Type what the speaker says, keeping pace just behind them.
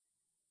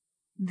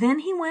Then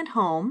he went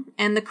home,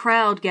 and the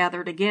crowd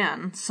gathered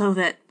again, so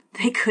that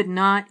they could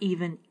not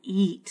even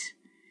eat.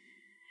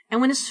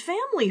 And when his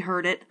family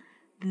heard it,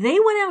 they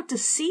went out to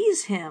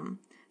seize him,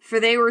 for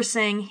they were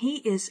saying,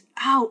 "He is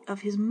out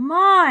of his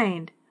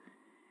mind."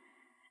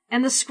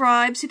 And the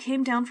scribes who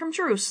came down from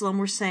Jerusalem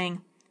were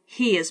saying,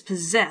 "He is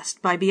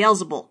possessed by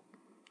Beelzebul."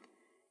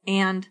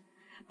 And,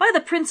 "By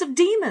the prince of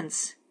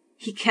demons,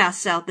 he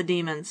casts out the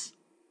demons."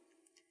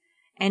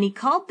 And he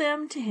called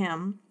them to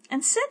him,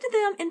 and said to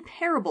them in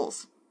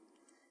parables,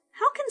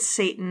 "How can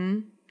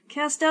Satan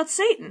cast out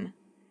Satan?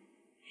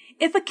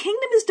 If a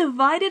kingdom is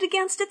divided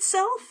against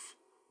itself,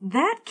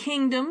 that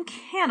kingdom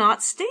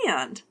cannot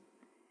stand.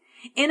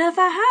 And if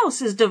a house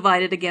is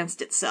divided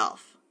against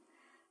itself,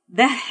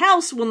 that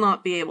house will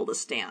not be able to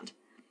stand.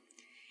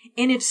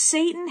 And if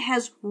Satan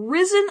has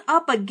risen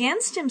up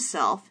against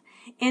himself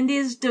and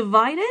is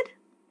divided,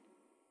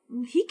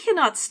 he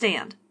cannot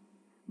stand,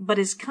 but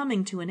is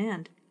coming to an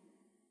end.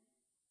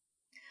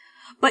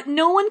 But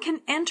no one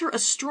can enter a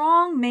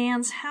strong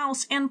man's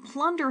house and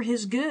plunder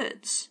his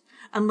goods,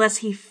 unless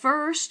he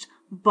first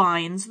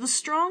binds the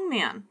strong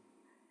man.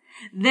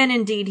 Then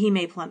indeed he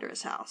may plunder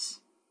his house.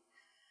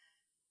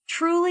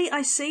 Truly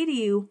I say to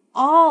you,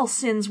 all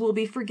sins will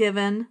be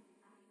forgiven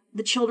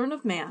the children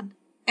of man,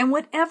 and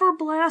whatever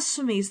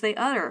blasphemies they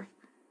utter.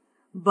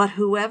 But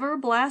whoever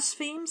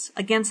blasphemes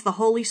against the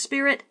Holy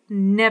Spirit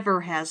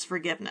never has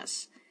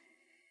forgiveness,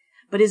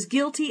 but is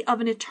guilty of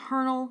an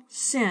eternal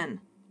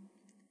sin.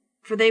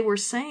 For they were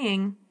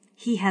saying,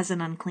 he has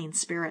an unclean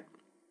spirit.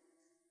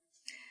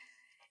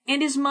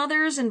 And his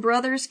mothers and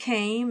brothers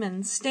came,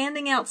 and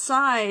standing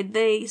outside,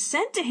 they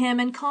sent to him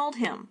and called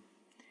him.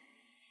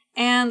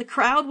 And the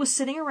crowd was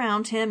sitting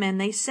around him, and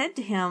they said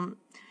to him,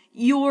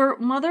 "Your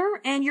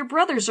mother and your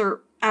brothers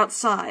are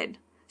outside,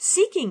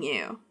 seeking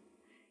you."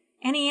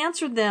 And he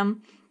answered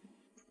them,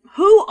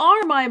 "Who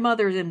are my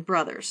mother and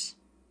brothers?"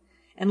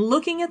 And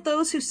looking at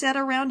those who sat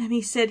around him,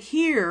 he said,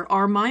 "Here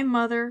are my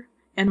mother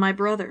and my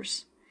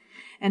brothers.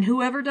 And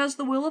whoever does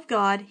the will of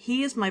God,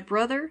 he is my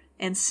brother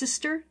and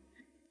sister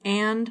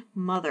and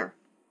mother."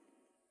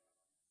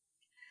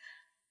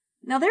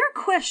 Now there are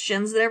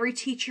questions that every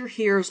teacher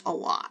hears a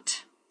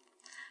lot.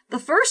 The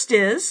first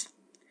is,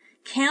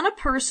 can a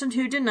person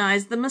who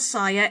denies the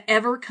Messiah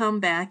ever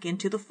come back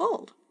into the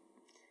fold?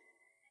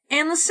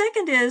 And the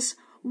second is,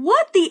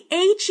 what the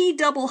HE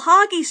double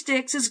hockey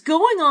sticks is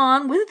going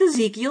on with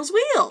Ezekiel's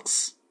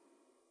wheels?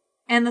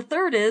 And the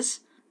third is,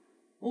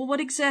 well, what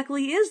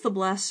exactly is the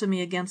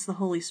blasphemy against the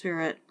Holy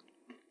Spirit?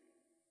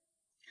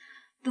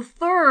 The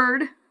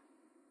third,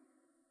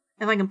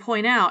 if I can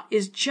point out,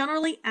 is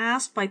generally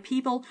asked by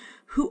people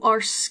who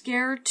are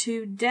scared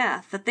to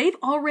death, that they've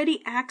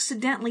already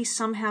accidentally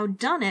somehow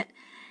done it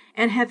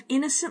and have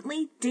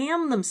innocently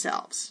damned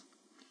themselves.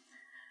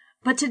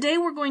 But today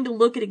we're going to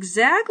look at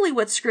exactly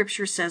what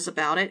Scripture says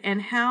about it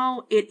and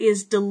how it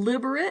is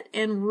deliberate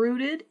and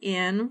rooted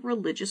in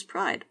religious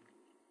pride.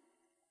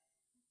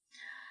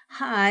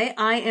 Hi,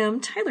 I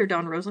am Tyler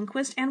Dawn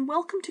Rosenquist, and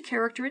welcome to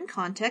Character in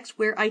Context,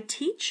 where I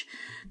teach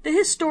the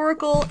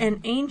historical and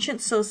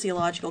ancient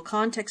sociological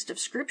context of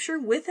Scripture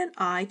with an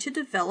eye to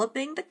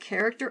developing the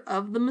character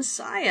of the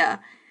Messiah.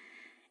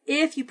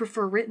 If you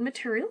prefer written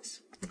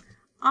materials,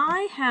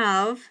 I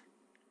have,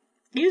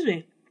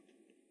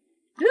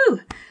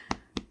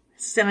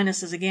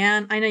 sinuses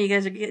again. I know you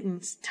guys are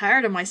getting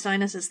tired of my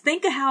sinuses.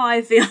 Think of how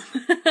I feel.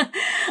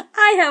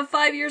 I have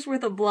 5 years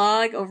worth of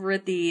blog over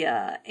at the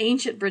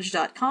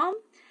ancientbridge.com,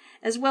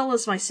 as well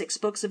as my 6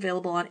 books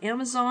available on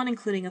Amazon,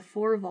 including a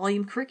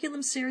 4-volume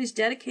curriculum series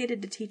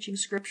dedicated to teaching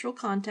scriptural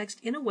context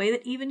in a way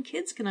that even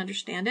kids can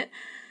understand it,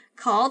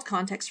 called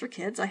Context for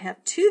Kids. I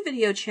have 2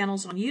 video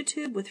channels on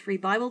YouTube with free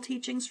Bible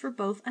teachings for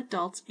both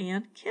adults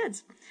and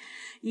kids.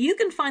 You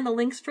can find the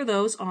links for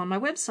those on my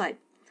website.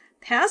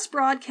 Past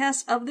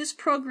broadcasts of this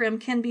program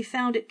can be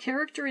found at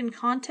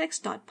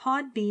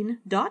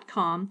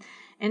characterincontext.podbean.com,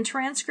 and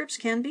transcripts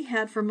can be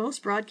had for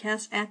most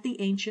broadcasts at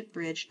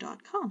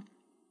theancientbridge.com.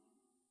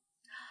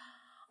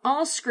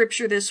 All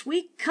scripture this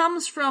week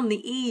comes from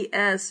the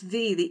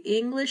ESV, the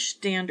English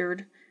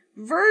Standard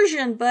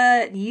Version,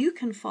 but you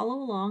can follow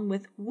along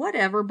with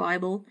whatever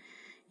Bible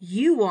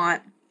you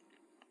want.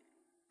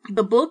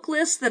 The book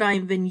list that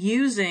I've been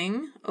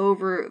using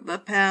over the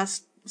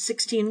past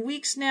 16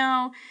 weeks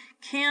now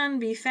can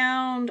be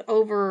found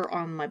over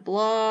on my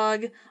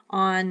blog,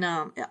 on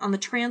the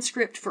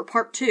transcript for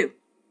part 2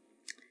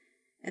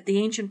 at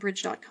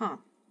theancientbridge.com.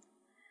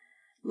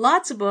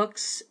 Lots of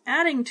books,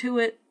 adding to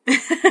it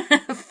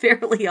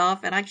fairly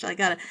often. Actually, I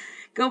gotta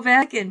go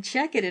back and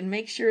check it and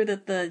make sure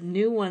that the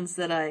new ones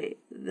that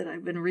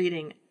I've been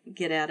reading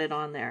get added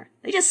on there.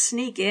 They just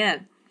sneak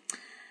in.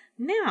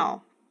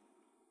 Now,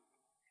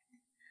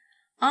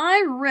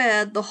 I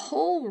read the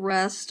whole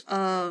rest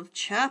of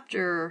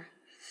chapter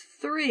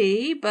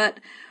 3, but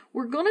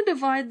we're going to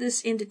divide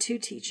this into 2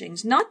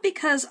 teachings, not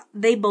because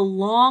they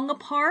belong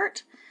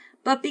apart,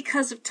 but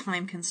because of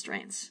time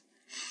constraints.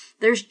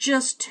 There's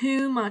just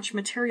too much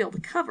material to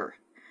cover.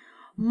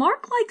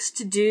 Mark likes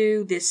to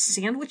do this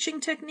sandwiching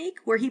technique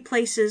where he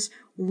places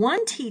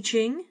one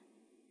teaching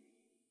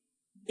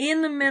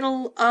in the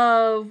middle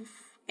of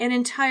an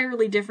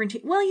entirely different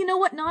well, you know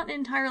what? Not an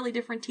entirely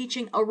different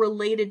teaching, a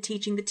related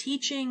teaching. The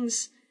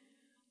teachings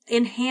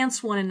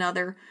enhance one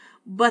another,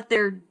 but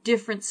they're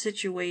different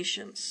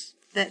situations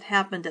that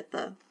happened at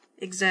the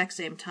exact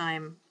same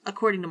time,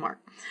 according to Mark.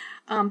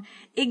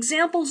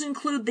 Examples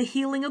include the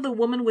healing of the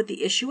woman with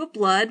the issue of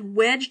blood,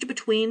 wedged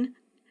between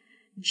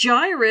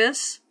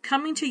Jairus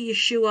coming to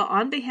Yeshua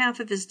on behalf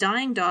of his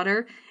dying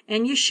daughter,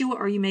 and Yeshua,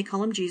 or you may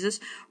call him Jesus,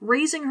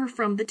 raising her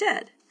from the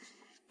dead.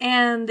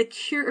 And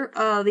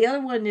the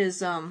other one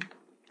is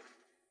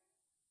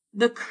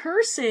the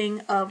cursing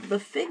of the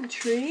fig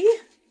tree,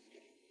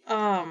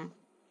 followed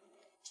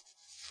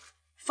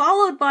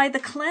by the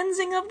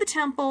cleansing of the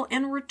temple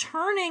and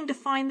returning to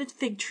find the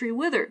fig tree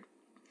withered.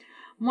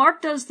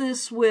 Mark does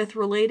this with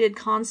related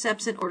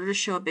concepts in order to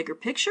show a bigger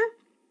picture.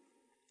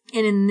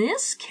 And in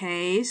this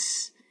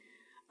case,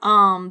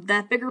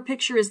 that bigger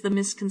picture is the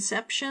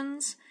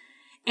misconceptions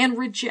and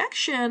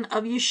rejection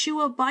of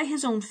Yeshua by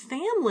his own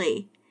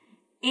family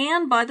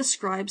and by the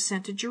scribes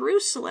sent to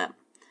Jerusalem.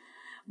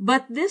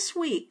 But this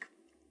week,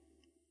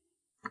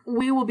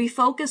 we will be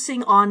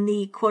focusing on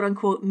the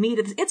quote-unquote meat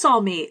of it's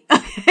all meat,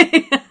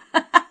 okay?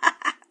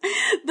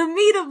 The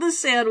meat of the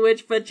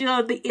sandwich, but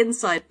the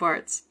inside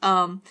parts.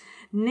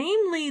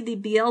 Namely the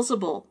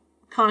Beelzebul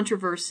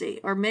controversy,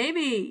 or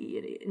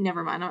maybe,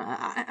 never mind,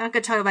 I'm going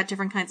to talk about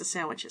different kinds of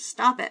sandwiches.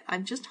 Stop it.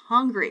 I'm just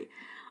hungry.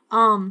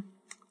 However,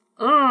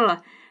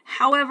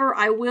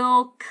 I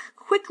will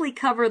quickly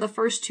cover the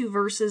first two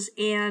verses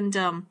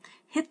and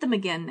hit them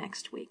again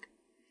next week.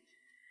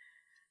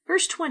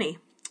 Verse 20,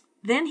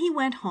 then he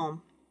went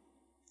home.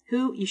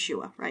 Who?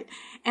 Yeshua, right?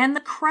 And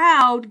the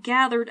crowd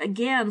gathered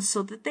again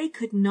so that they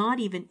could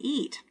not even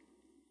eat.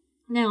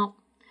 Now,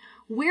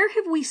 where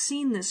have we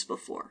seen this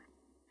before?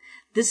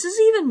 This is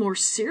even more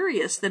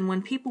serious than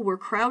when people were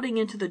crowding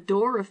into the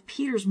door of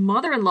Peter's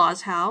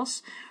mother-in-law's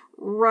house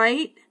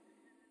right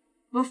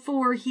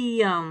before he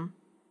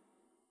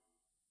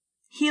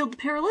healed the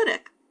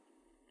paralytic.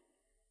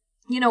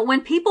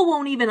 When people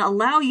won't even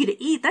allow you to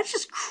eat, that's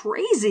just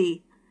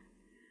crazy.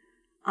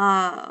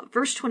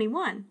 Verse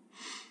 21.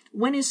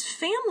 When his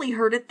family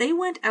heard it, they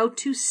went out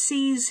to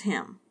seize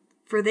him,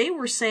 for they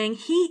were saying,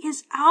 he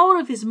is out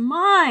of his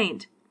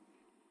mind.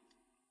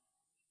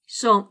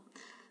 So,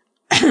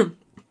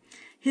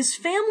 his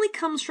family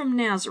comes from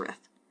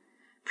Nazareth,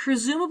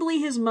 presumably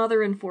his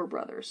mother and 4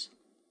 brothers.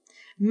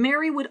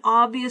 Mary would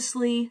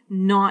obviously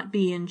not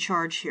be in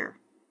charge here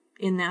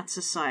in that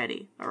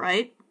society, all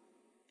right?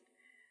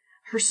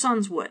 Her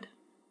sons would.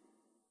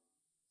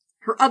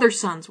 Her other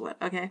sons would,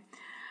 okay?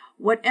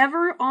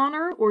 Whatever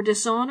honor or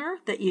dishonor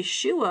that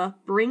Yeshua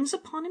brings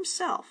upon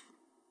himself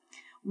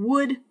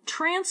would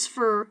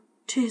transfer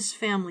to his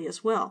family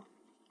as well.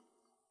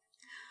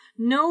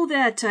 Know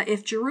that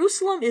if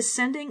Jerusalem is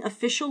sending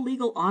official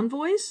legal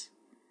envoys,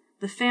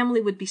 the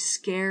family would be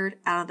scared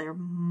out of their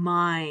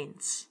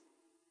minds.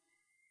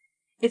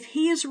 If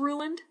he is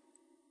ruined,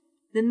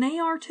 then they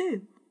are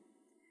too.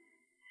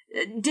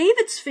 King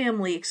David's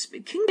family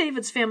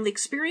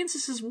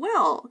experiences as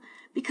well,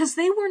 because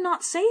they were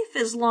not safe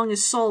as long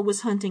as Saul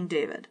was hunting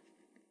David.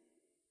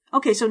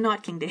 Okay, so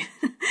not King David.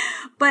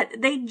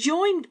 But they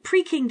joined,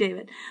 pre-King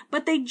David,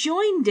 but they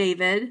joined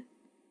David.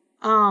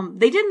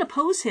 They didn't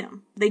oppose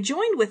him. They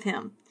joined with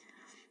him.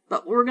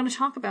 But we're going to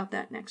talk about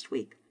that next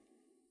week.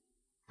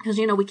 Because,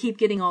 we keep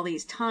getting all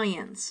these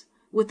tie-ins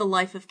with the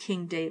life of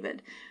King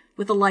David,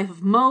 with the life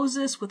of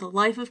Moses, with the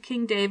life of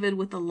King David,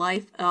 with the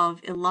life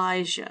of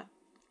Elijah.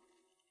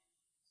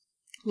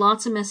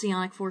 Lots of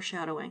messianic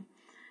foreshadowing.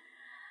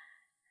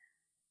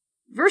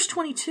 Verse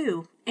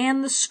 22,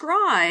 and the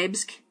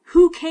scribes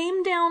who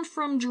came down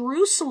from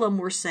Jerusalem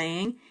were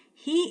saying,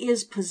 he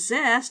is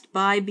possessed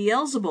by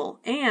Beelzebul,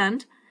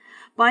 and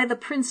by the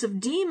prince of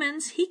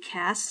demons he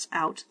casts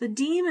out the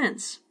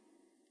demons.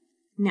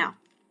 Now,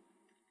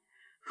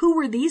 who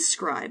were these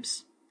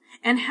scribes?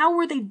 And how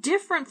were they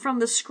different from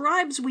the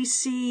scribes we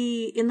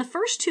see in the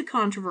first 2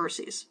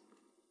 controversies?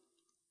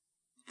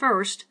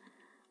 First,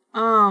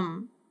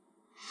 undesignated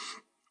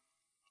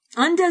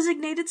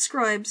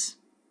scribes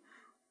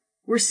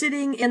were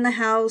sitting in the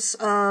house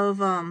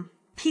of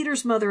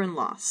Peter's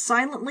mother-in-law,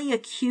 silently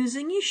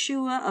accusing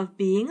Yeshua of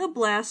being a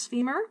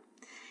blasphemer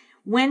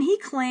when he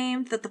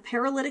claimed that the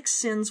paralytic's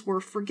sins were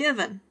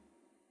forgiven.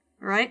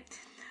 All right?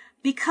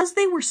 Because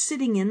they were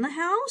sitting in the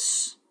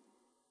house,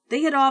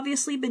 they had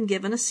obviously been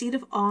given a seat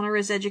of honor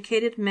as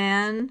educated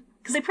men,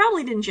 because they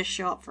probably didn't just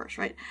show up first,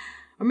 right?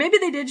 Or maybe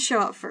they did show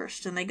up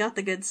first and they got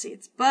the good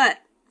seats, but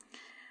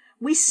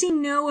we see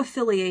no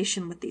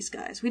affiliation with these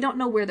guys. We don't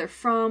know where they're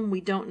from.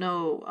 We don't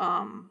know,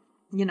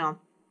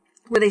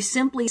 were they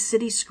simply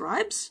city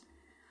scribes?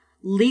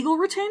 Legal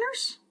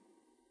retainers?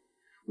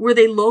 Were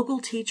they local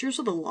teachers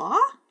of the law?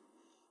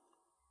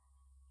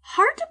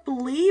 Hard to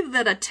believe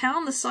that a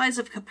town the size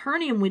of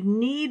Capernaum would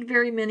need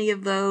very many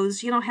of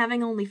those,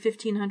 having only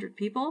 1,500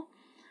 people.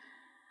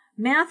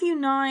 Matthew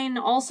 9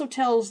 also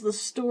tells the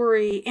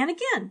story, and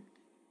again,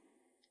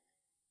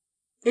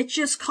 It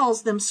just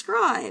calls them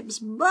scribes.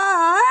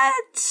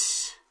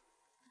 But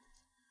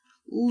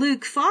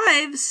Luke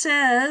 5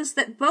 says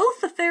that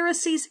both the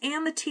Pharisees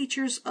and the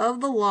teachers of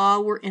the law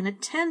were in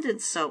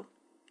attendance. So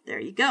there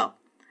you go.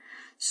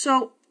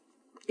 So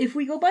if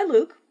we go by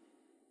Luke,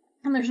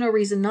 and there's no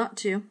reason not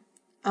to,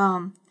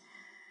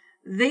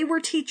 they were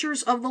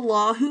teachers of the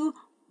law who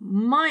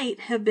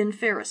might have been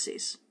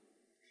Pharisees.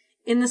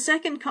 In the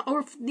second,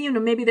 or,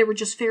 maybe they were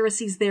just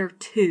Pharisees there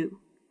too.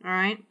 All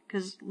right?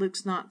 Because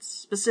Luke's not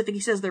specific. He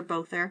says they're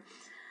both there.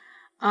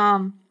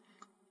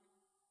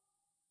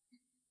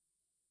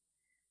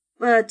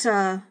 But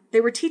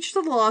they were teachers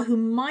of the law who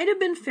might have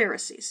been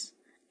Pharisees.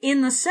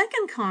 In the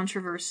second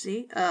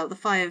controversy, the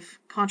 5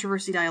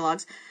 controversy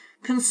dialogues,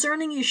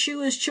 concerning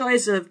Yeshua's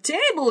choice of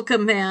table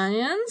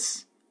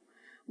companions,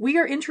 we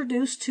are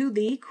introduced to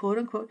the,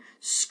 quote-unquote,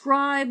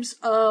 scribes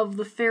of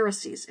the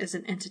Pharisees as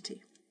an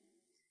entity.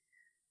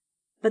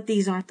 But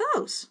these aren't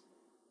those.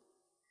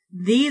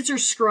 These are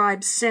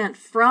scribes sent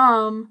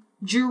from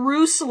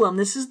Jerusalem.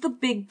 This is the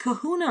big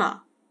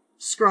kahuna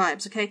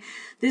scribes, okay?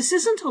 This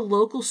isn't a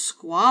local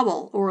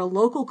squabble or a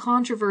local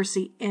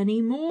controversy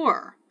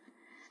anymore.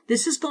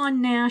 This has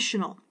gone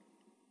national.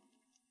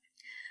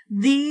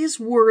 These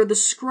were the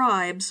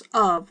scribes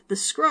of the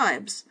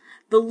scribes,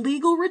 the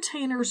legal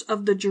retainers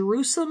of the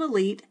Jerusalem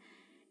elite,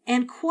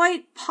 and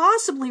quite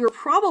possibly or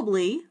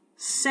probably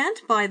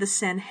sent by the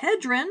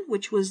Sanhedrin,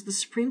 which was the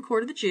Supreme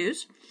Court of the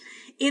Jews,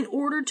 in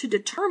order to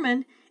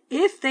determine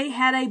if they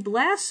had a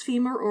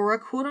blasphemer or a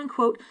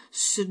quote-unquote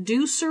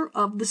seducer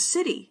of the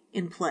city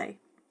in play.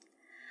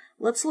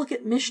 Let's look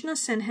at Mishnah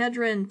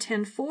Sanhedrin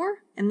 10:4,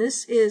 and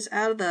this is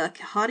out of the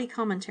Kehati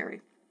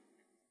commentary.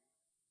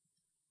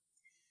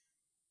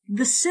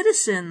 The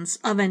citizens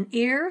of an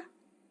Ir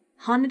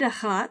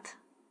Hanidachat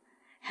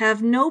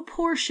have no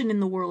portion in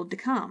the world to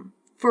come,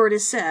 for it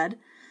is said,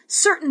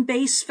 certain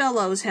base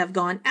fellows have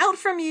gone out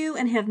from you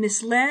and have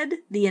misled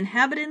the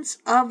inhabitants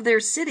of their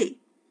city.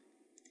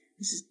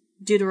 This is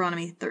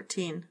Deuteronomy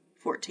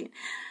 13:14.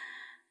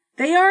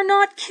 They are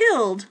not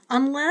killed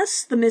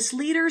unless the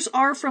misleaders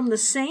are from the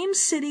same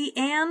city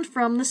and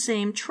from the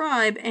same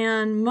tribe,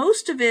 and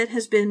most of it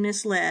has been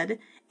misled,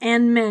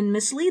 and men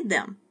mislead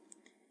them.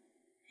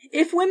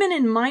 If women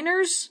and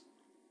minors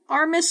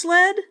are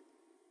misled,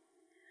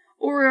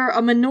 or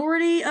a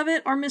minority of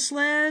it are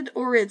misled,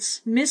 or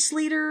its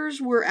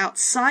misleaders were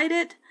outside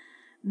it,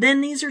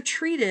 then these are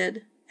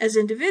treated as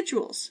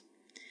individuals.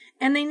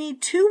 And they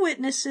need 2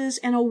 witnesses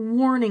and a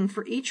warning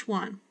for each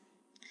one.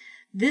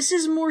 This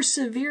is more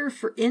severe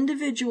for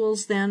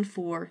individuals than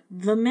for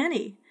the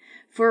many.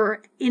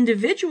 For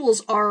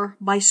individuals are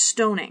by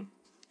stoning.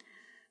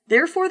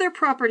 Therefore their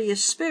property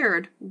is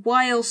spared,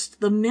 whilst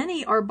the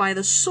many are by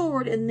the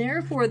sword, and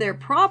therefore their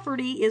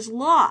property is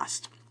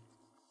lost.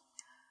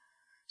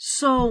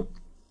 So,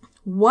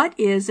 what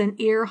is an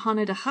Ir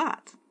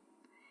Hanidachat?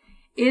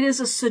 It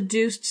is a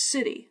seduced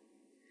city.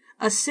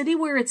 A city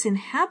where its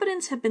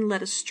inhabitants have been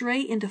led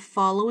astray into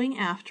following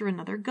after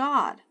another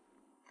god.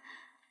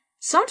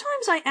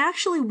 Sometimes I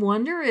actually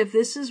wonder if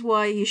this is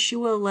why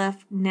Yeshua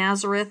left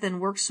Nazareth and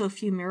worked so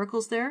few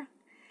miracles there.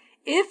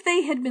 If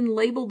they had been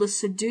labeled a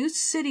seduced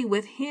city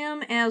with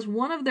him as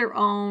one of their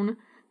own,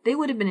 they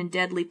would have been in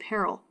deadly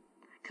peril.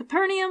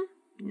 Capernaum?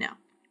 No.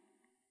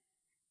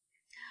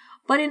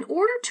 But in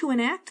order to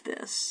enact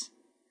this,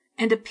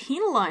 and to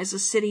penalize a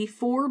city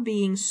for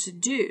being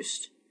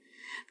seduced,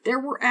 there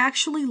were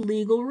actually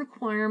legal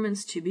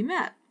requirements to be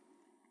met.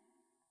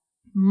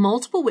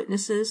 Multiple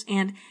witnesses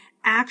and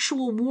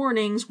actual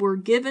warnings were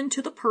given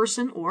to the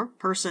person or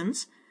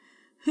persons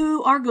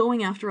who are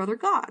going after other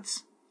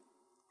gods.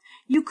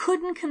 You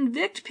couldn't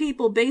convict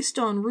people based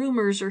on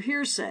rumors or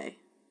hearsay.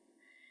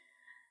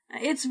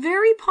 It's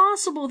very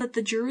possible that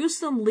the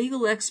Jerusalem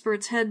legal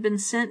experts had been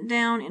sent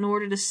down in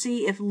order to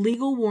see if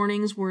legal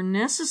warnings were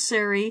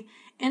necessary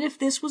and if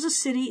this was a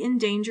city in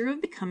danger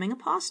of becoming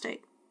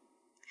apostate.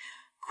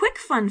 Quick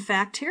fun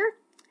fact here.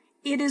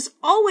 It is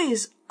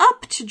always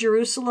up to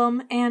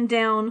Jerusalem and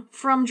down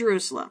from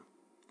Jerusalem.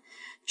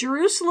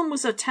 Jerusalem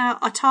was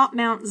atop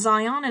Mount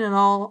Zion, and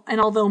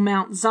although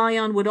Mount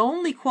Zion would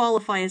only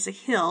qualify as a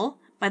hill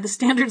by the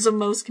standards of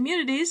most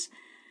communities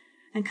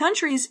and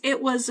countries,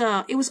 it was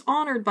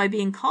honored by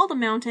being called a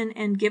mountain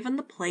and given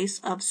the place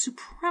of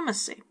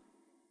supremacy.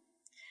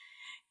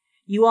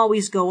 You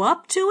always go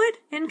up to it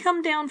and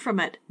come down from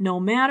it, no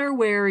matter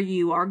where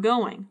you are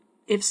going.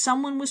 If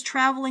someone was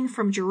traveling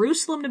from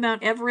Jerusalem to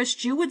Mount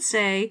Everest, you would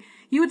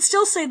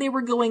still say they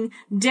were going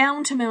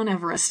down to Mount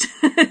Everest.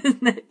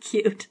 Isn't that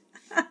cute?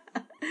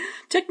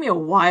 Took me a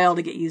while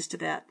to get used to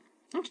that.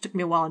 It took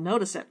me a while to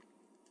notice it.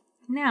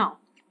 Now,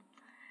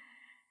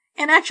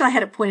 and actually I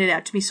had it pointed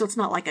out to me, so it's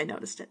not like I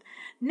noticed it.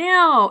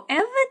 Now,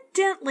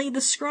 evidently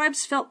the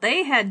scribes felt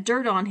they had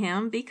dirt on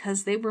him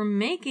because they were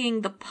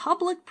making the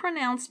public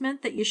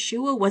pronouncement that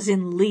Yeshua was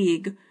in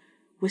league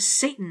with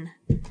Satan.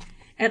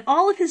 And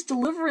all of his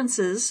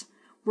deliverances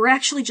were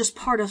actually just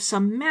part of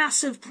some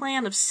massive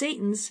plan of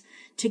Satan's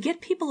to get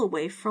people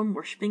away from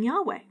worshiping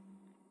Yahweh.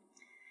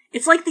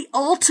 It's like the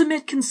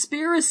ultimate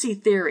conspiracy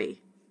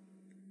theory.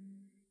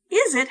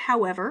 Is it,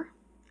 however,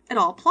 at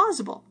all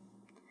plausible?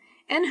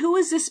 And who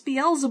is this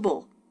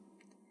Beelzebul?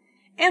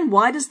 And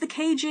why does the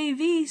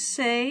KJV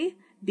say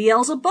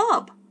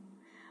Beelzebub?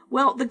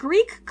 Well, the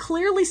Greek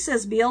clearly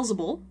says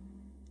Beelzebul,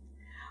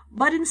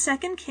 but in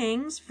 2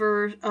 Kings,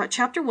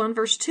 chapter 1,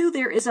 verse 2,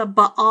 there is a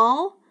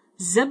Baal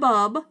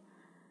Zebub,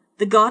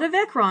 the god of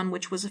Ekron,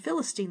 which was a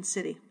Philistine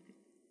city.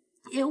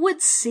 It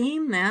would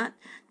seem that,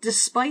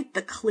 despite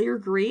the clear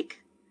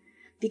Greek,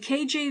 the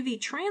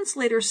KJV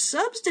translator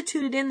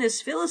substituted in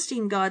this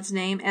Philistine god's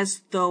name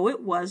as though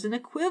it was an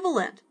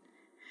equivalent,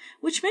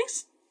 which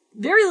makes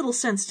very little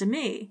sense to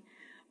me.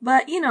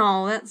 But,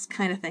 that's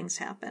kind of things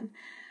happen.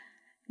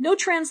 No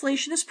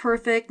translation is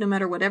perfect, no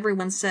matter what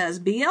everyone says.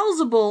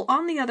 Beelzebul,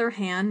 on the other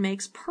hand,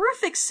 makes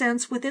perfect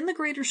sense within the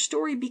greater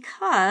story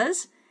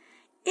because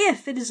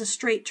if it is a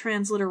straight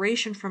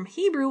transliteration from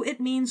Hebrew, it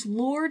means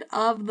Lord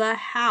of the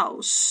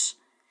House.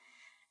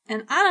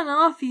 And I don't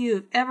know if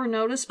you've ever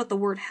noticed, but the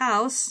word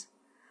house,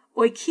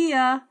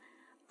 oikia,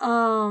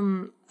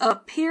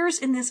 appears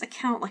in this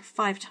account like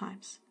 5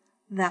 times.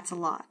 That's a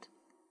lot.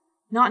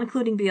 Not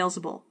including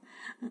Beelzebul.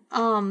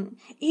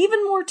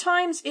 Even more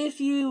times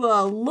if you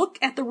look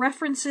at the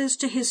references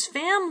to his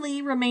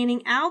family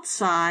remaining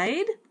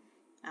outside.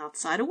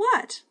 Outside of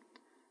what?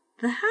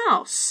 The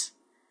house.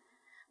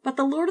 But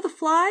the Lord of the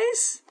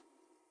Flies,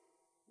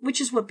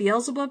 which is what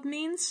Beelzebub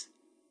means,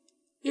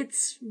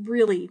 it's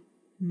really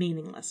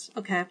meaningless,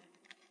 okay?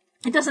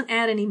 It doesn't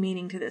add any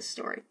meaning to this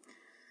story.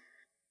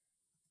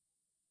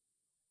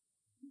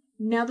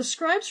 Now the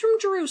scribes from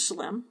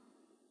Jerusalem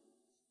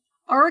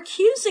are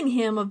accusing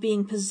him of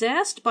being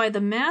possessed by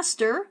the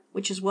master,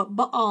 which is what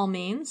Baal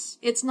means.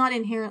 It's not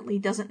inherently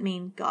doesn't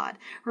mean God.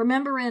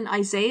 Remember in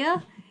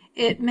Isaiah,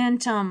 it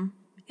meant,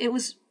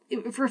 it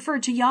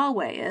referred to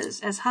Yahweh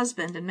as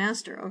husband and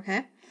master,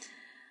 okay?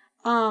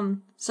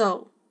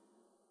 So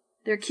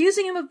they're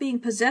accusing him of being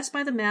possessed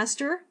by the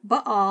master,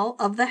 Baal,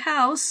 of the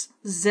house,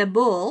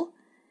 Zebul,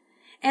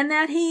 and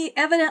that he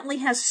evidently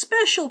has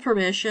special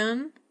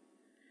permission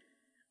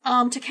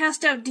to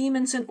cast out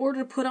demons in order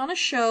to put on a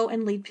show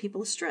and lead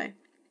people astray.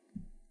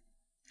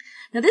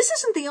 Now, this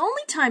isn't the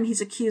only time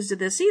he's accused of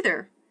this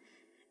either.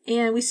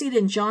 And we see it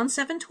in John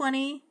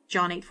 7:20,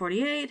 John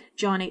 8:48,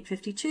 John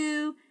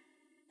 8:52,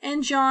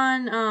 and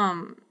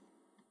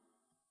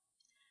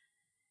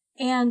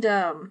in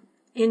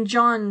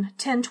John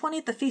 10:20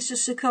 at the Feast of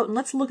Sukkot. And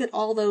let's look at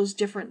all those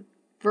different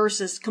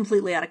verses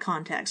completely out of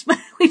context, but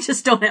we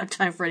just don't have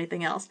time for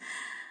anything else.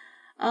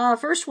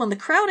 First one, the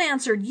crowd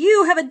answered,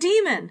 "You have a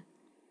demon.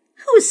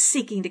 Who is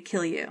seeking to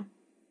kill you?"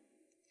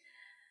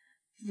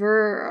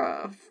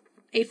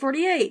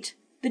 8:48,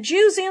 the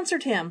Jews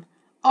answered him,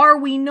 "Are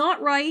we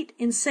not right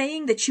in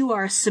saying that you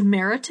are a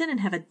Samaritan and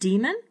have a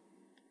demon?"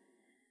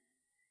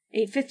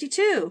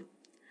 8:52,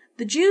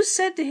 the Jews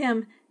said to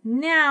him,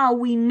 "Now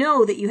we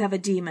know that you have a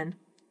demon.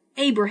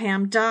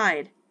 Abraham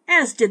died,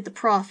 as did the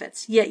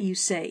prophets, yet you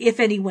say, if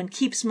anyone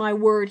keeps my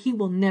word, he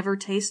will never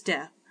taste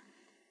death."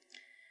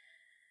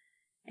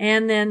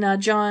 And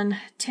then John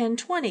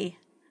 10:20,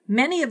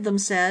 many of them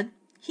said,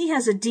 "He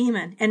has a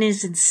demon and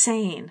is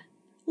insane.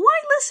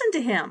 Why listen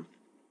to him?"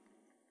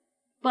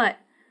 But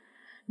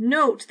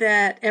note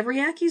that every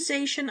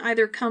accusation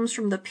either comes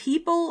from the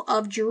people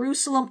of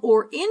Jerusalem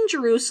or in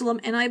Jerusalem,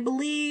 and I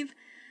believe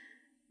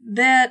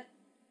that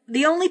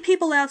the only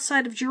people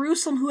outside of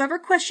Jerusalem who ever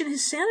question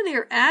his sanity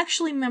are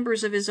actually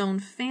members of his own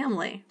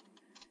family,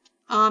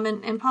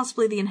 and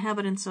possibly the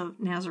inhabitants of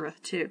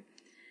Nazareth too.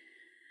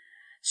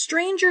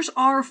 Strangers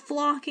are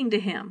flocking to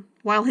him,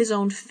 while his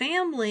own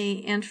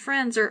family and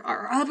friends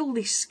are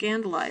utterly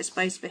scandalized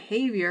by his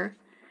behavior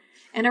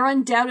and are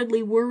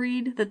undoubtedly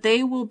worried that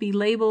he will be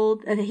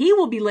labeled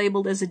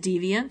as a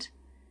deviant,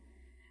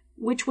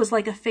 which was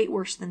like a fate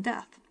worse than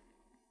death.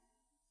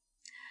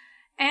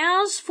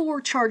 As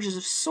for charges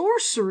of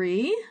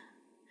sorcery,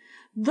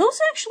 those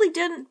actually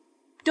don't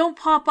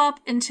pop up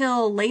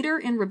until later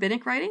in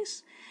rabbinic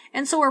writings,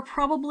 and so are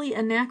probably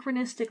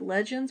anachronistic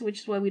legends, which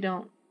is why we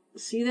don't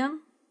see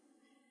them.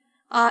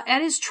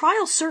 At his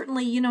trial,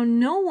 certainly,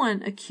 no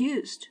one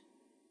accused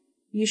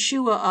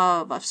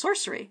Yeshua of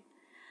sorcery.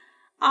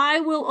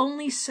 I will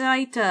only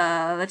cite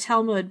the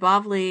Talmud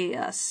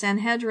Bavli,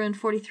 Sanhedrin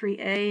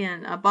 43a,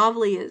 and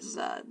Bavli is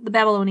the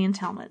Babylonian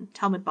Talmud.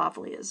 Talmud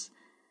Bavli is.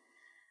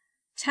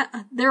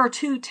 There are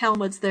 2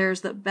 Talmuds.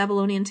 There's the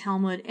Babylonian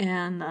Talmud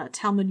and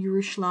Talmud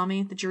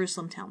Yerushalmi, the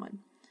Jerusalem Talmud.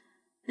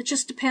 It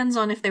just depends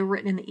on if they were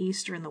written in the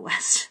East or in the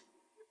West.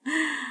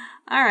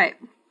 All right.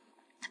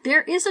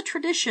 There is a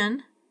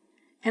tradition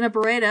in a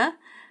Bereda.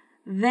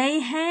 They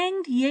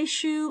hanged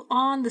Yeshu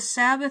on the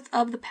Sabbath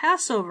of the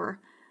Passover.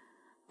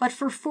 But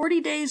for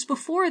 40 days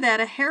before that,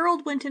 a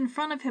herald went in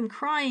front of him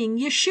crying,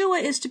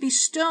 "Yeshua is to be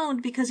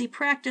stoned because he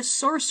practiced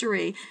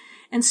sorcery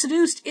and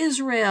seduced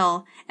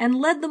Israel and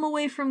led them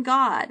away from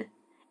God.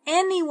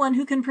 Anyone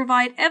who can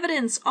provide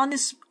evidence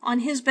on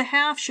his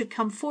behalf should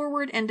come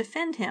forward and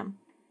defend him."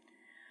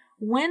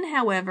 When,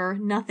 however,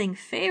 nothing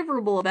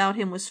favorable about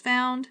him was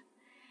found,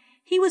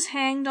 he was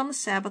hanged on the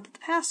Sabbath of the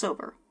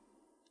Passover.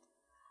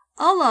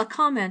 Allah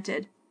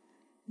commented,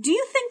 Do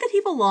you think that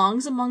he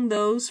belongs among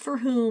those for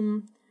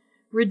whom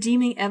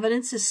redeeming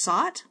evidence is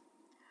sought?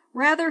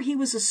 Rather, he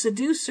was a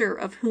seducer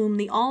of whom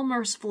the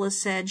All-Merciful has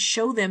said,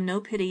 "Show them no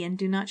pity and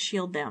do not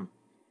shield them."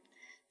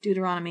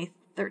 Deuteronomy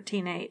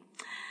 13:8.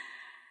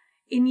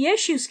 In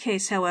Yeshu's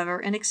case, however,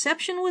 an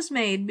exception was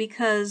made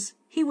because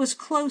he was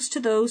close to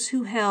those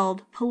who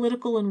held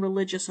political and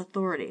religious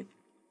authority.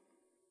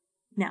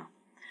 Now,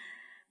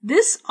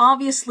 this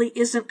obviously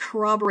isn't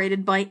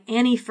corroborated by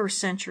any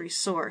first-century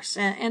source,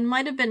 and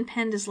might have been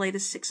penned as late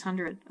as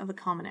 600 of the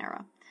Common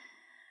Era.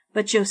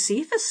 But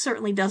Josephus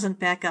certainly doesn't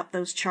back up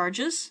those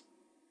charges.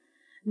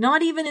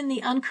 Not even in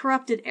the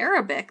uncorrupted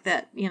Arabic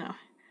that,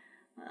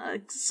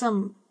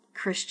 some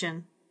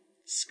Christian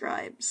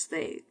scribes,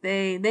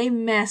 they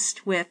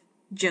messed with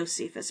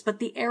Josephus, but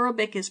the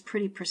Arabic is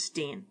pretty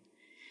pristine.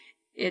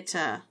 It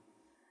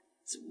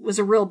was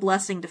a real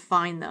blessing to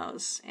find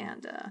those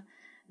and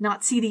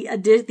not see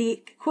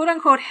the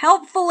quote-unquote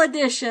helpful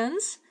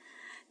additions.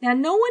 Now,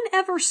 no one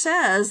ever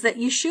says that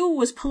Yeshua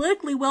was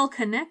politically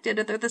well-connected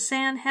or that the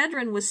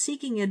Sanhedrin was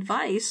seeking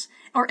advice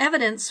or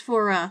evidence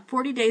for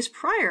 40 days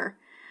prior,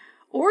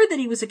 or that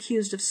he was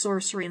accused of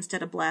sorcery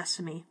instead of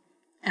blasphemy.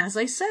 As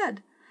I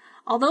said,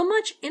 although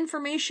much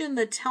information in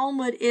the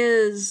Talmud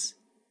is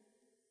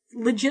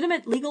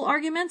legitimate legal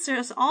arguments,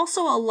 there's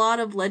also a lot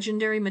of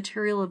legendary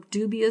material of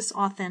dubious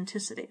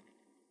authenticity.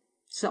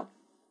 So,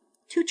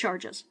 2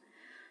 charges.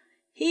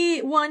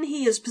 One,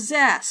 he is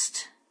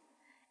possessed.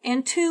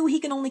 And 2,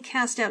 he can only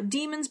cast out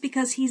demons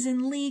because he's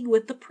in league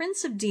with the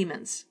prince of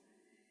demons.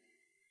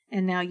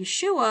 And now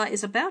Yeshua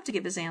is about to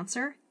give his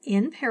answer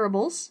in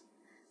parables.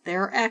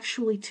 There are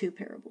actually 2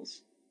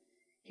 parables.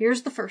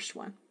 Here's the first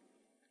one.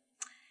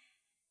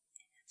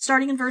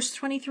 Starting in verse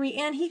 23,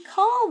 "And he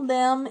called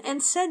them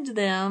and said to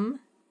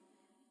them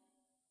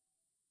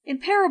in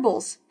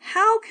parables,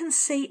 'How can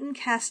Satan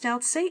cast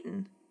out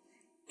Satan?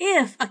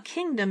 If a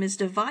kingdom is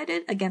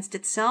divided against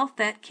itself,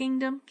 that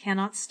kingdom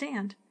cannot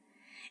stand.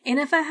 And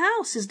if a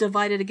house is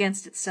divided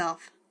against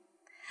itself,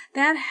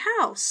 that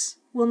house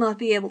will not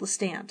be able to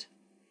stand.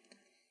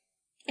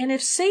 And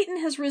if Satan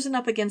has risen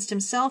up against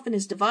himself and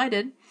is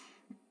divided,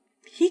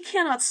 he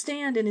cannot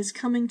stand and is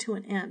coming to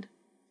an end.'"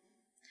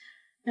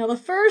 Now, the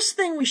first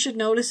thing we should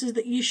notice is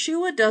that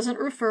Yeshua doesn't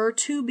refer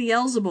to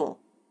Beelzebul,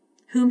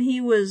 whom he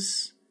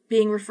was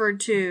being referred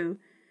to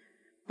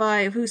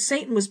by, who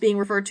Satan was being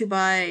referred to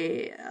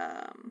by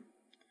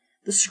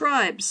the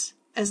scribes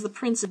as the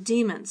prince of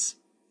demons.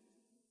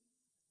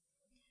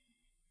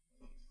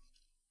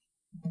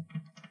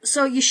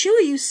 So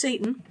Yeshua used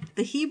Satan,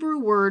 the Hebrew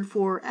word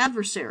for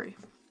adversary.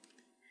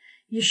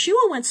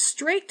 Yeshua went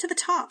straight to the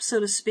top,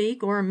 so to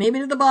speak, or maybe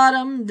to the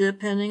bottom,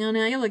 depending on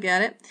how you look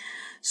at it.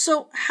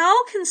 So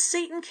how can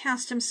Satan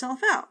cast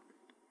himself out?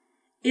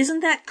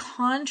 Isn't that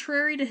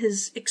contrary to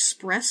his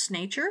express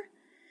nature?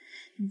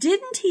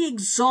 Didn't he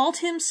exalt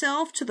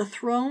himself to the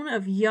throne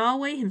of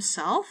Yahweh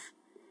himself?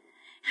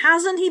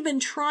 Hasn't he been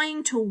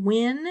trying to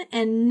win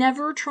and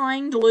never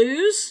trying to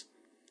lose?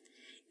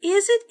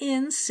 Is it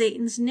in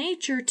Satan's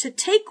nature to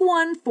take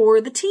one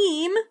for the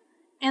team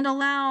and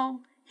allow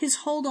his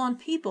hold on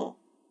people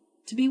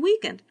to be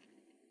weakened?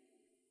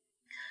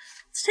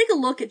 Let's take a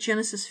look at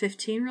Genesis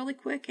 15 really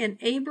quick and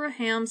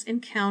Abraham's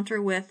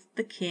encounter with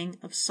the king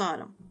of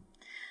Sodom.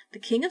 The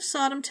king of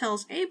Sodom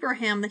tells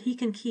Abraham that he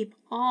can keep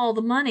all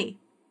the money.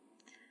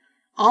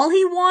 All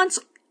he wants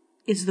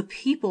is the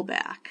people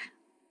back.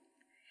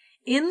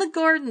 In the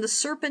garden, the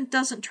serpent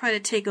doesn't try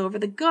to take over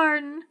the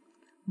garden,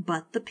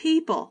 but the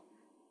people.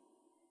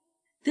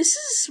 This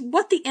is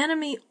what the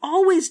enemy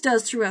always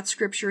does throughout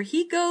Scripture.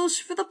 He goes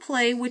for the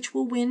play which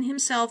will win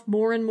himself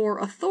more and more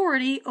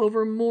authority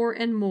over more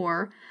and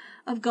more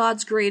of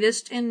God's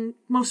greatest and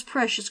most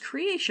precious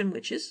creation,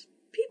 which is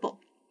people.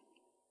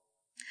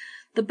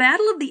 The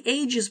battle of the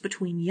ages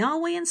between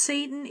Yahweh and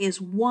Satan is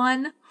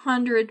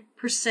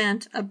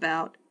 100%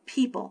 about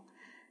people.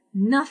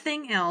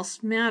 Nothing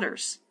else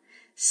matters.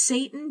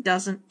 Satan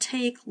doesn't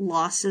take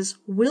losses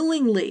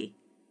willingly.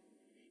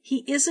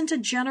 He isn't a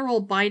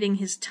general biding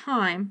his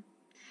time.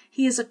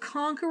 He is a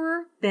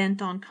conqueror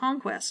bent on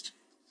conquest.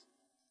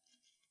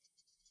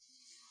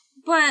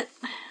 But,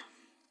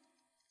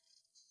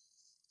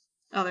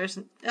 this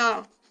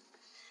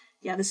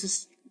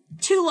is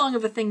too long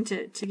of a thing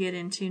to get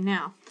into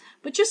now.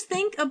 But just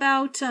think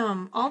about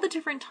all the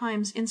different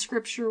times in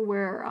Scripture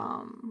where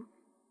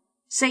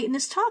Satan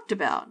is talked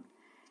about.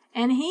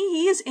 And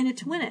he is in it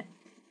to win it.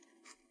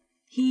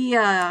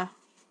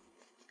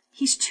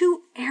 He's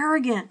too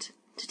arrogant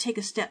to take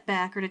a step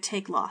back or to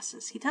take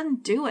losses. He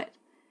doesn't do it.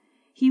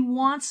 He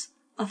wants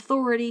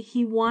authority.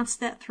 He wants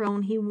that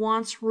throne. He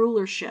wants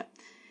rulership.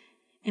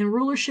 And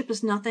rulership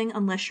is nothing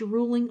unless you're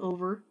ruling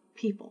over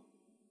people.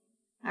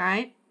 All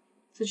right?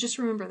 So just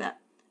remember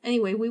that.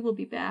 Anyway, we will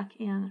be back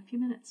in a few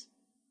minutes.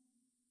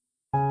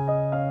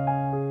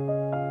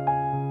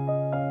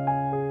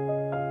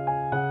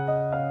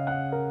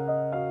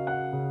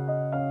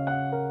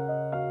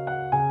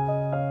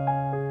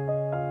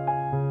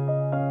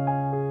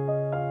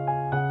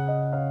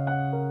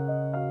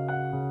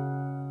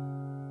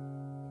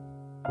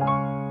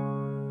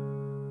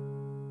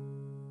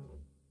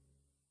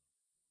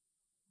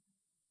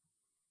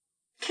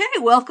 Okay,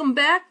 welcome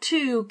back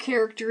to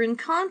Character in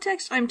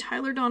Context. I'm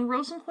Tyler Don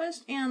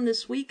Rosenquist, and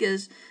this week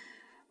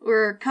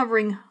we're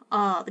covering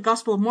the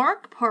Gospel of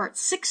Mark, part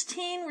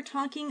 16. We're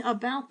talking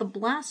about the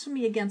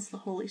blasphemy against the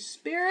Holy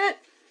Spirit.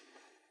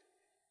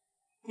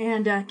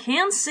 And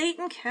can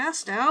Satan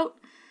cast out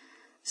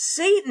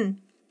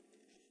Satan?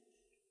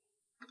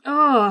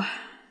 Oh.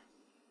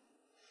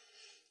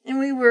 And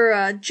we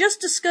were just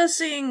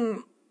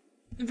discussing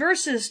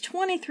verses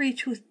 23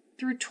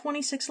 through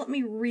 26. Let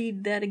me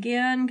read that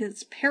again, because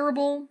it's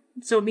parable,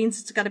 so it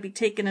means it's got to be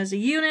taken as a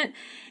unit.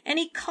 And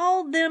he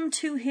called them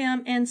to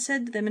him and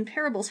said to them in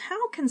parables,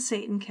 "How can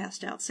Satan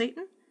cast out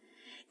Satan?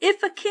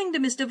 If a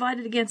kingdom is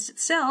divided against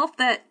itself,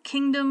 that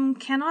kingdom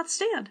cannot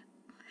stand.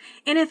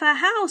 And if a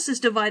house is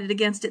divided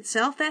against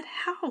itself, that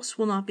house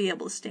will not be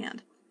able to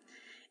stand.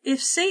 If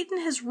Satan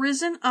has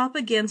risen up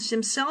against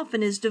himself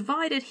and is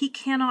divided, he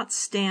cannot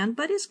stand,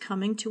 but is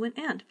coming to an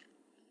end."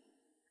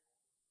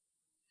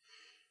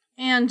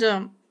 And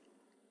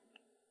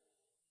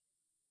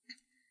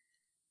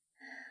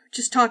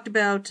just talked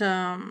about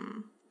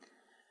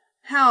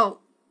how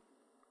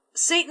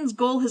Satan's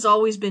goal has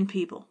always been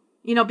people.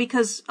 You know,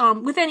 because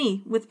with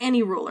any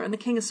ruler, and the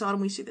king of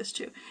Sodom we see this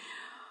too,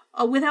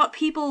 without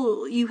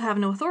people you have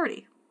no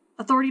authority.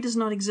 Authority does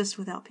not exist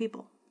without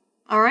people.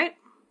 Alright?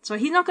 So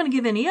he's not going to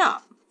give any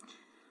up.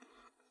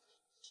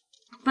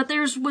 But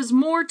there was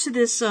more to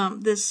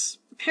this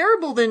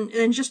parable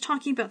than just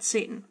talking about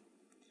Satan.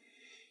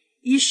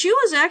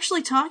 Yeshua is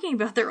actually talking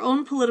about their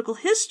own political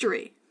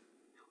history.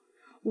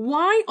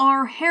 Why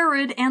are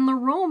Herod and the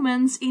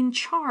Romans in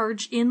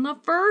charge in the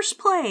first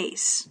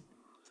place?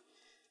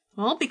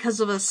 Well, because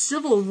of a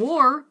civil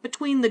war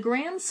between the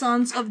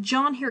grandsons of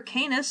John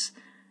Hyrcanus,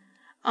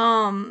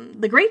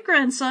 the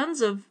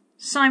great-grandsons of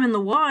Simon the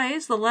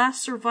Wise, the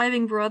last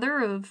surviving brother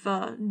of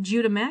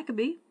Judah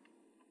Maccabee.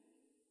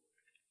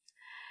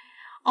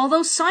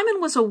 Although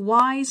Simon was a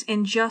wise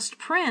and just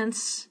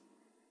prince,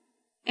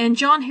 and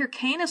John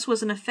Hyrcanus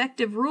was an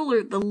effective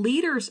ruler, the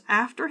leaders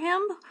after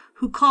him,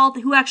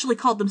 who actually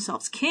called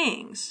themselves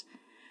kings,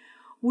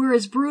 were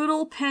as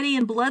brutal, petty,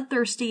 and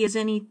bloodthirsty as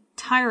any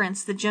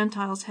tyrants the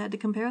Gentiles had to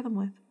compare them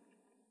with.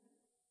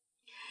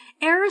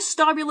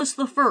 Aristobulus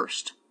I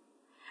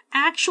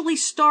actually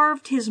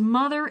starved his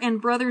mother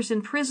and brothers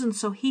in prison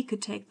so he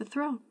could take the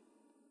throne.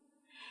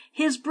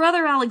 His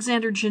brother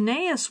Alexander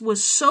Jannaeus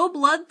was so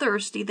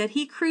bloodthirsty that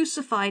he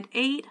crucified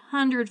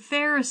 800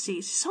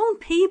 Pharisees, his own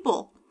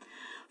people,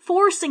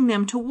 forcing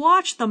them to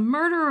watch the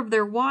murder of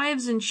their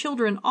wives and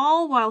children,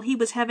 all while he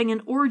was having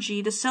an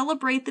orgy to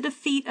celebrate the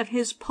defeat of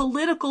his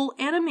political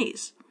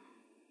enemies.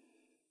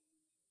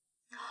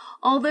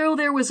 Although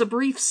there was a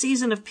brief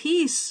season of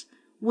peace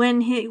when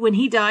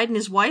he died and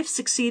his wife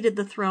succeeded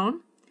the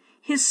throne,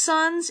 his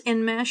sons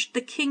enmeshed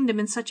the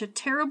kingdom in such a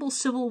terrible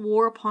civil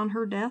war upon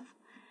her death,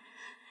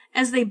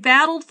 as they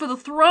battled for the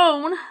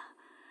throne,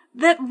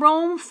 that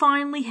Rome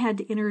finally had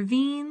to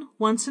intervene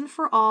once and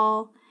for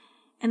all,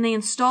 and they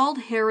installed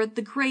Herod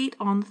the Great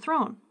on the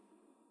throne.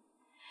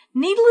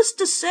 Needless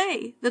to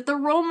say that the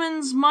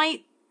Romans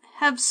might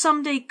have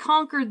someday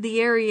conquered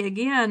the area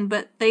again,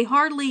 but they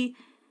hardly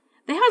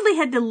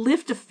had to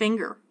lift a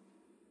finger,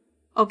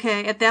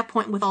 okay, at that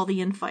point with all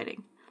the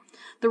infighting.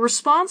 The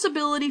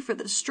responsibility for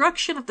the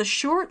destruction of the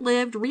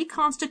short-lived,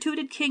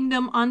 reconstituted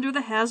kingdom under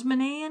the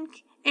Hasmonean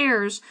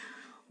heirs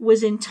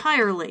was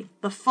entirely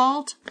the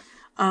fault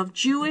of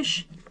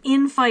Jewish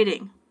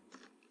infighting.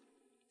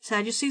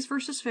 Sadducees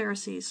versus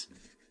Pharisees.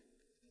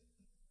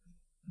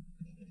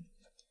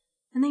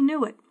 And they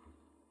knew it.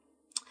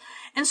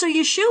 And so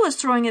Yeshua is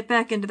throwing it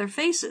back into their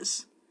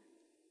faces.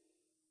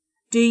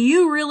 Do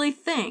you really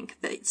think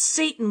that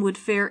Satan would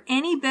fare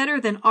any better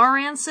than our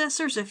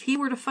ancestors if he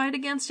were to fight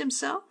against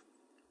himself?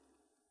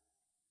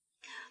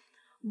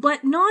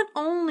 But not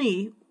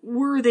only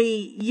were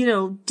they,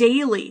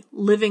 daily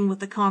living with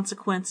the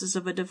consequences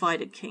of a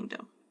divided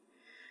kingdom,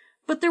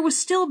 but there was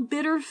still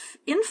bitter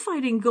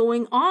infighting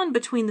going on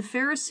between the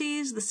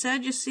Pharisees, the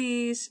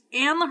Sadducees,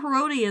 and the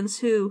Herodians,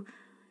 who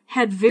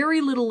had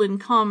very little in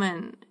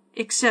common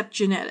except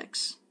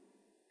genetics.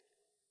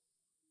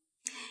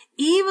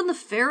 Even the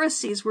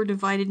Pharisees were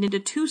divided into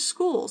two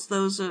schools,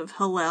 those of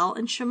Hillel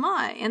and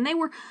Shammai, and they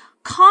were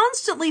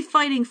constantly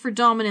fighting for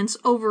dominance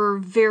over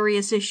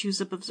various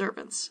issues of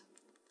observance.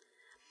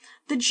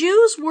 The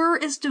Jews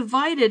were as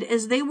divided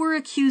as they were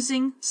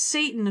accusing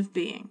Satan of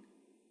being.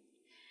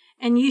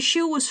 And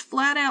Yeshua was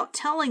flat out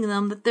telling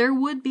them that there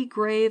would be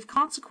grave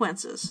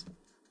consequences,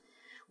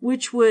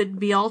 which would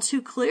be all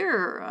too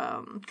clear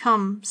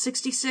come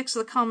 66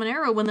 of the Common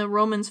Era, when the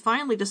Romans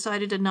finally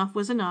decided enough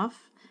was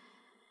enough.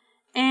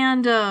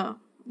 And,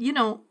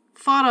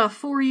 fought a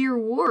 4-year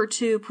war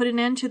to put an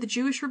end to the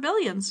Jewish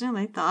rebellions.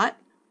 They thought,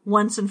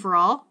 once and for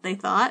all, they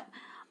thought.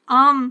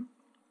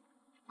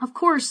 Of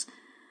course,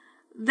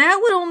 that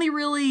would only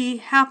really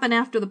happen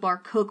after the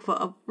Bar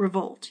Kokhba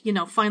revolt,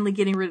 finally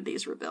getting rid of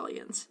these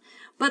rebellions.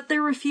 But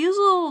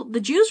the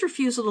Jews'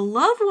 refusal to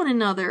love one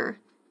another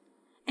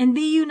and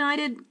be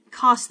united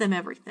cost them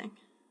everything.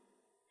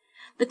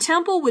 The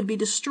temple would be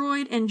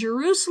destroyed, and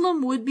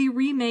Jerusalem would be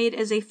remade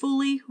as a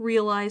fully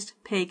realized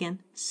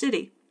pagan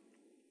city.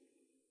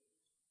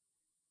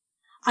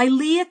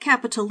 Aelia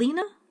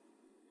Capitolina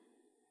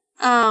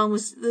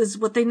is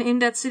what they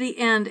named that city,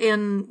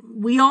 and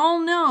we all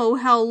know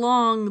how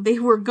long they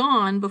were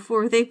gone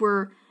before they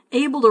were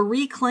able to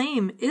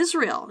reclaim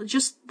Israel,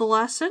 just the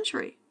last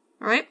century,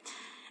 all right?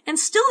 And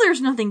still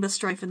there's nothing but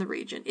strife in the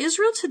region.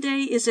 Israel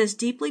today is as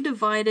deeply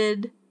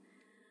divided,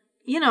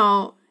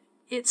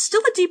 it's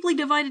still a deeply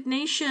divided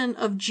nation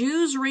of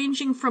Jews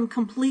ranging from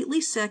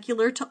completely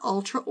secular to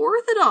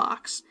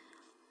ultra-Orthodox.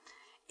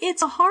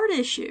 It's a hard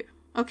issue,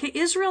 okay?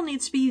 Israel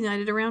needs to be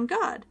united around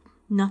God.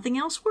 Nothing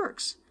else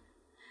works.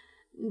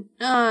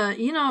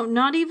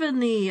 Not even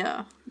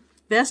the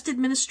best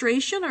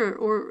administration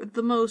or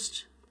the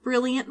most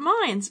brilliant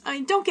minds. I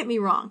mean, don't get me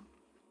wrong.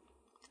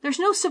 There's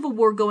no civil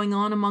war going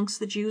on amongst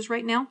the Jews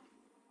right now.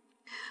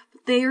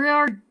 But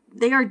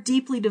they are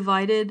deeply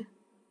divided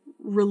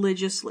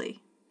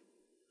religiously.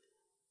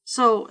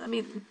 So, I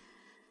mean,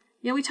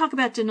 we talk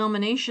about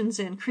denominations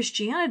and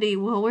Christianity.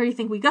 Well, where do you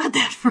think we got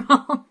that from?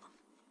 All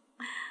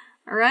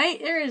right?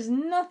 There is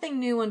nothing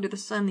new under the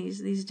sun,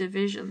 these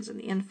divisions and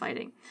the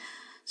infighting.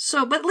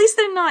 So, but at least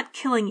they're not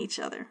killing each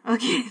other.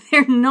 Okay?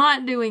 They're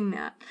not doing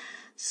that.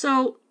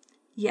 So,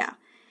 yeah.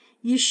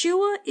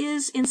 Yeshua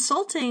is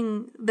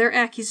insulting their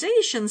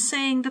accusations,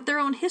 saying that their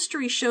own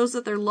history shows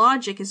that their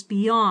logic is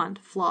beyond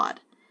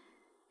flawed.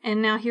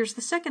 And now here's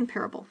the second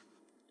parable.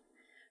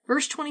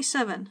 Verse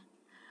 27.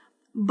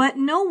 But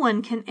no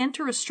one can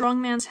enter a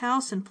strong man's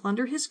house and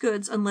plunder his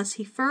goods unless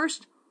he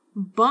first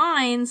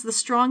binds the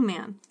strong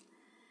man.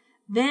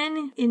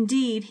 Then,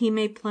 indeed, he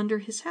may plunder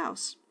his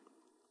house.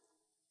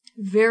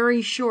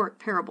 Very short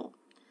parable,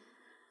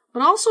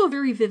 but also a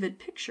very vivid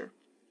picture.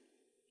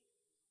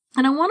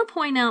 And I want to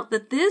point out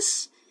that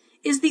this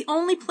is the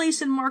only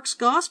place in Mark's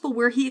gospel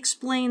where he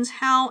explains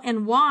how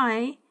and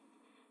why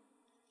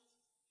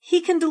he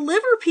can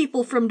deliver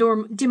people from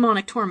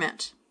demonic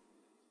torment.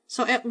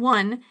 So at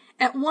one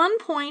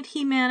point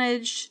he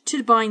managed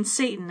to bind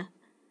Satan,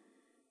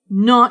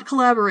 not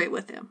collaborate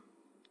with him.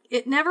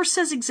 It never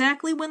says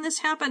exactly when this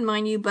happened,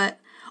 mind you, but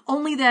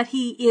only that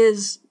he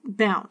is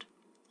bound.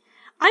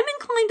 I'm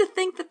inclined to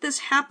think that this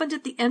happened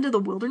at the end of the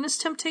wilderness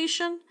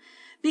temptation,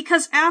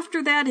 because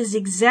after that is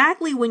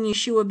exactly when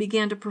Yeshua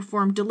began to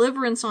perform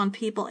deliverance on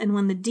people and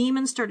when the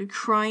demons started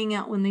crying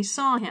out when they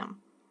saw him.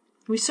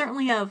 We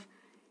certainly have,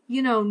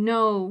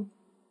 no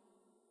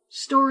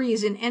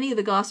stories in any of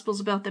the Gospels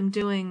about them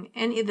doing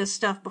any of this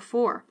stuff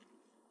before.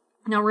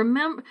 Now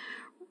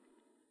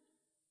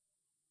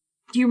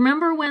do you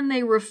remember when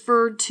they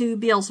referred to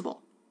Beelzebul?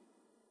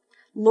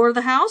 Lord of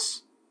the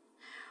house?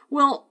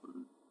 Well,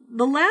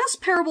 the last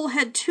parable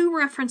had 2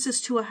 references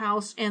to a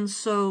house, and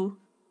so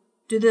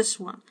do this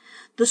one.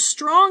 The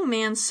strong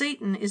man,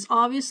 Satan, is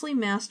obviously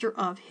master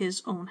of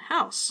his own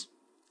house,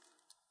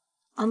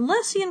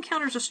 unless he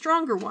encounters a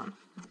stronger one.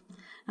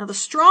 Now, the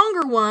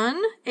stronger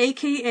one,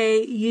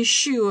 aka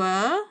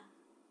Yeshua,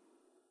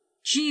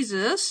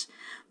 Jesus,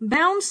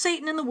 bound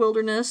Satan in the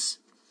wilderness,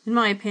 in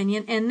my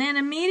opinion, and then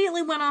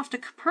immediately went off to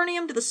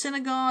Capernaum to the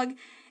synagogue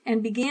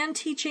and began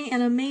teaching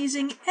and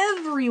amazing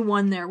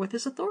everyone there with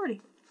his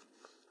authority.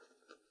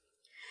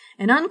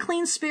 An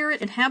unclean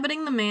spirit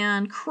inhabiting the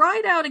man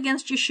cried out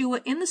against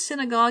Yeshua in the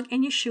synagogue,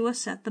 and Yeshua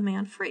set the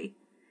man free.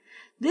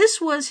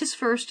 This was his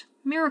first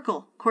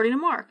miracle, according to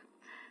Mark.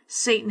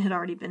 Satan had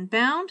already been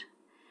bound,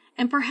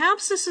 and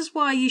perhaps this is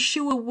why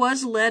Yeshua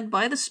was led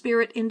by the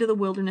Spirit into the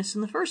wilderness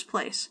in the first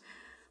place,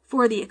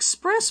 for the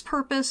express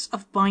purpose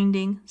of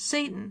binding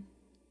Satan.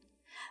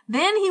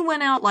 Then he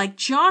went out like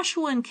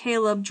Joshua and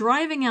Caleb,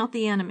 driving out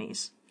the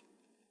enemies,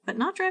 but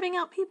not driving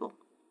out people.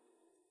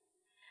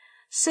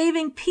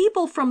 Saving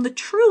people from the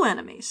true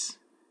enemies.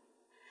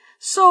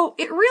 So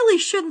it really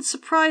shouldn't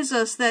surprise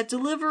us that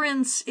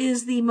deliverance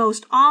is the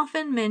most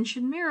often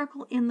mentioned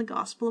miracle in the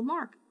Gospel of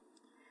Mark.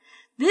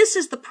 This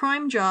is the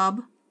prime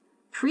job,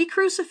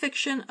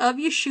 pre-crucifixion, of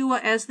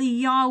Yeshua as the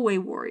Yahweh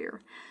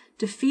warrior,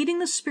 defeating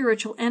the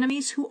spiritual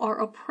enemies who are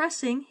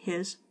oppressing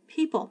his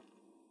people.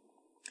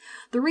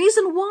 The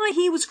reason why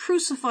he was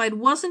crucified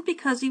wasn't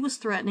because he was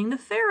threatening the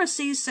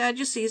Pharisees,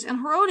 Sadducees, and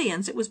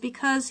Herodians. It was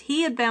because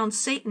he had bound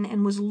Satan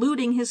and was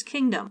looting his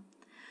kingdom.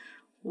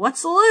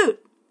 What's the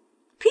loot?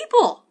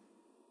 People.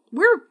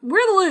 We're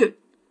the loot.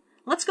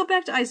 Let's go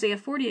back to Isaiah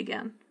 40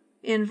 again.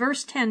 In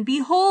verse 10,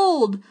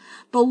 Behold,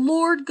 the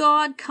Lord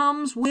God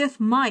comes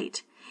with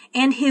might,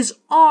 and his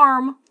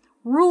arm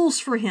rules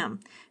for him.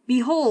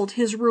 Behold,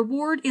 his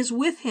reward is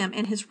with him,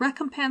 and his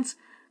recompense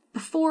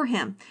before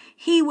him.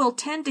 He will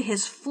tend to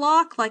his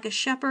flock like a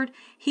shepherd.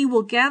 He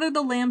will gather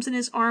the lambs in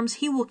his arms.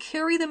 He will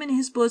carry them in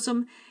his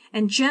bosom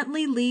and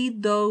gently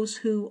lead those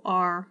who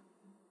are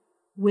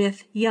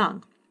with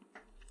young.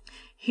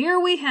 Here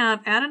we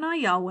have Adonai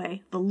Yahweh,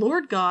 the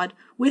Lord God,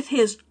 with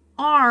his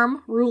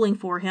arm ruling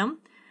for him.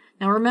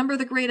 Now remember,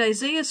 the great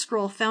Isaiah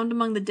scroll found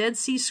among the Dead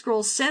Sea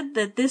Scrolls said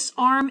that this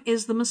arm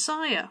is the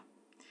Messiah.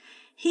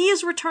 He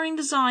is returning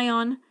to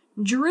Zion,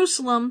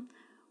 Jerusalem,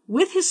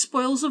 with his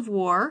spoils of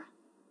war,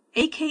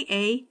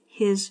 aka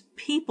his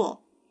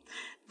people.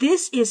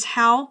 This is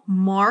how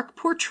Mark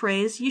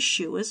portrays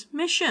Yeshua's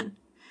mission,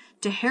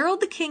 to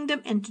herald the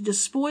kingdom and to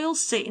despoil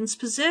Satan's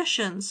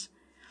possessions.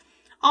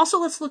 Also,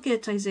 let's look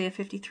at Isaiah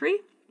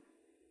 53,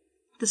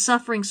 the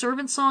suffering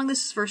servant song.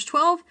 This is verse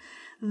 12.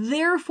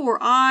 Therefore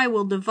I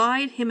will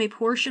divide him a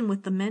portion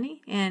with the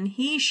many, and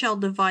he shall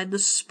divide the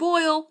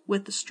spoil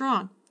with the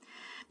strong.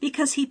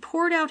 Because he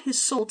poured out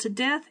his soul to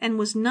death and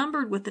was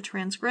numbered with the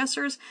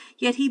transgressors,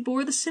 yet he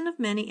bore the sin of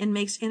many and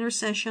makes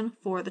intercession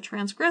for the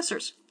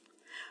transgressors.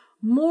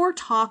 More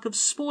talk of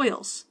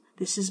spoils.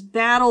 This is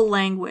battle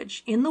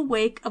language in the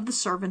wake of the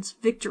servant's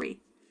victory.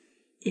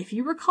 If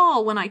you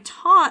recall, when I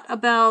taught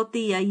about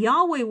the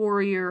Yahweh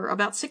warrior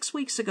about 6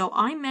 weeks ago,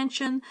 I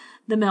mentioned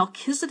the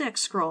Melchizedek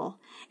scroll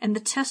and the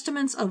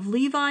testaments of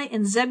Levi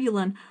and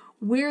Zebulun,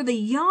 where the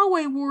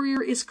Yahweh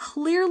warrior is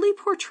clearly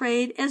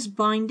portrayed as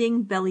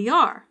binding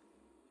Beliar.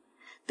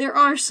 There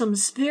are some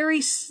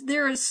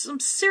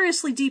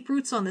seriously deep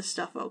roots on this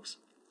stuff, folks.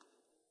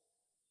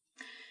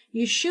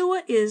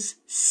 Yeshua is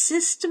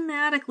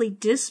systematically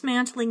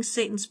dismantling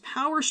Satan's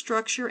power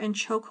structure and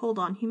chokehold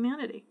on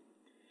humanity.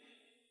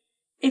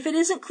 If it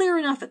isn't clear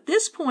enough at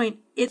this point,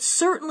 it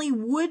certainly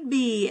would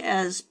be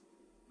as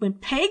when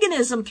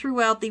paganism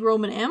throughout the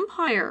Roman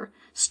Empire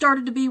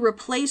started to be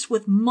replaced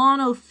with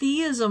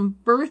monotheism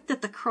birthed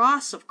at the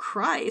cross of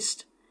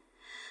Christ.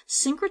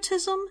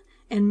 Syncretism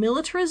and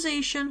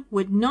militarization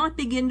would not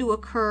begin to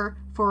occur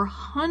for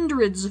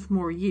hundreds of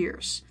more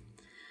years.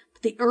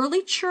 But the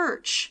early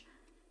church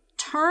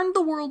turned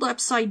the world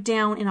upside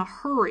down in a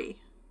hurry.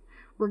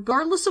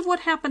 Regardless of what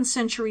happened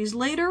centuries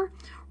later,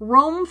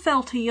 Rome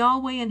fell to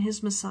Yahweh and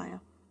his Messiah.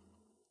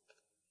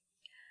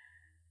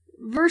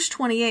 Verse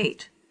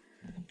 28.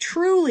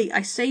 Truly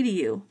I say to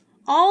you,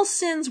 all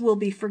sins will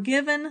be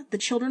forgiven the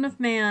children of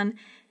man,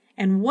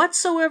 and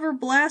whatever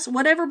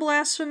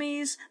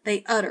blasphemies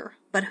they utter.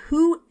 But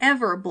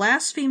whoever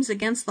blasphemes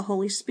against the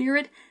Holy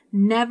Spirit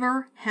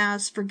never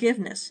has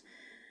forgiveness,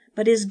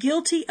 but is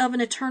guilty of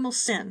an eternal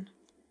sin.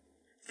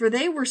 For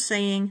they were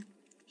saying,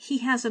 he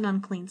has an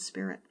unclean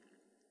spirit.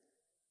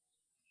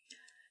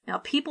 Now,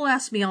 people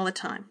ask me all the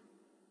time,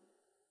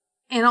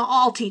 and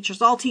all teachers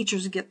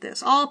get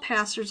this, all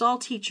pastors, all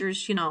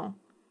teachers,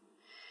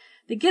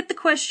 they get the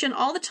question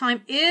all the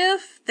time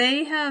if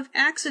they have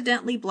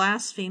accidentally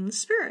blasphemed the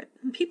Spirit.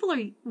 And people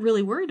are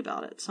really worried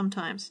about it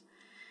sometimes.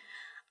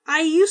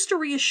 I used to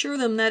reassure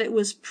them that it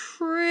was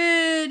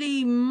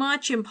pretty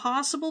much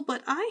impossible,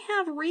 but I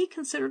have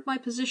reconsidered my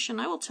position.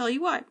 I will tell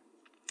you why.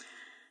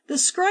 The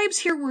scribes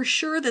here were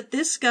sure that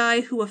this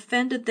guy who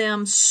offended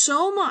them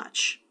so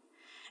much,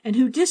 and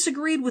who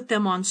disagreed with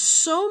them on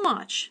so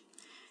much,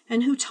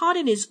 and who taught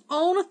in his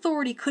own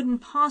authority couldn't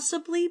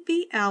possibly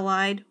be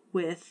allied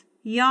with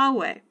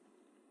Yahweh.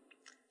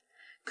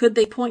 Could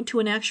they point to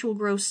an actual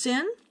gross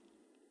sin?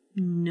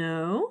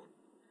 No.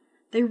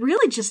 They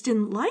really just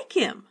didn't like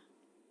him.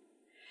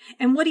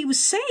 And what he was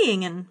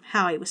saying and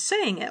how he was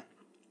saying it.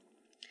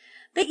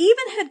 They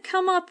even had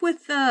come up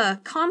with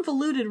a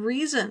convoluted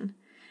reason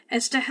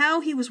as to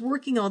how he was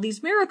working all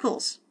these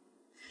miracles.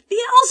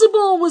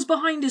 Beelzebul was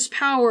behind his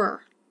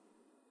power.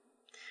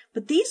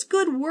 But these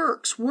good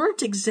works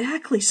weren't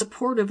exactly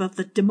supportive of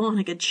the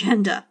demonic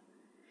agenda,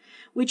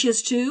 which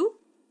is to,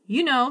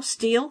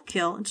 steal,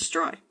 kill, and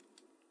destroy.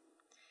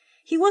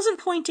 He wasn't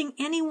pointing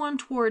anyone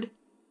toward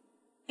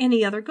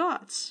any other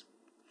gods.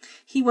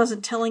 He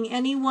wasn't telling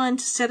anyone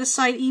to set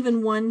aside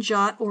even one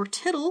jot or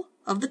tittle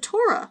of the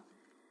Torah.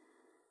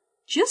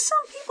 Just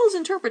some people's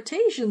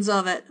interpretations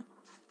of it.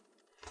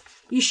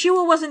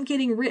 Yeshua wasn't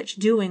getting rich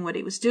doing what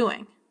he was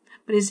doing,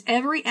 but his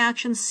every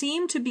action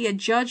seemed to be a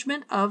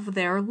judgment of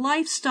their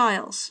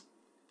lifestyles.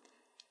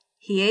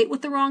 He ate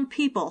with the wrong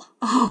people.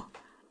 Oh,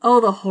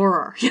 the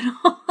horror,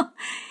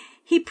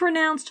 He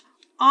pronounced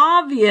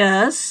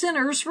obvious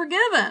sinners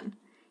forgiven.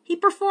 He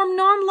performed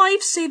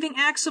non-life-saving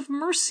acts of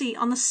mercy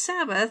on the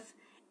Sabbath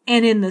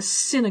and in the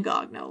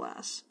synagogue, no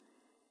less.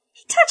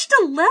 He touched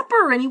a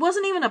leper and he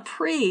wasn't even a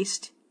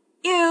priest.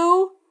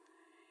 Ew.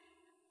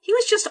 He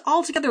was just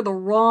altogether the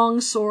wrong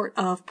sort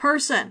of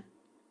person.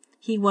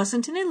 He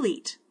wasn't an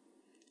elite.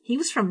 He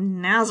was from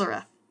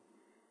Nazareth.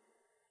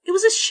 It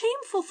was a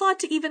shameful thought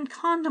to even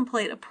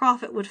contemplate a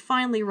prophet would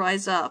finally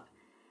rise up.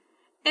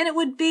 And it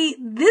would be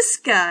this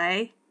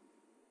guy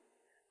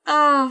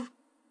of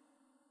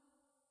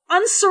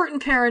uncertain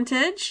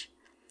parentage.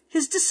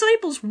 His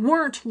disciples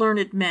weren't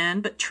learned men,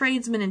 but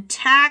tradesmen and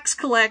tax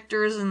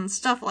collectors and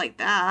stuff like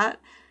that.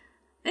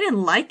 They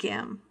didn't like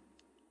him.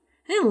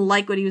 They didn't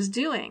like what he was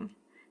doing.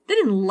 They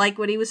didn't like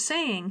what he was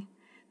saying.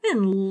 They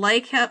didn't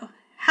like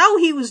how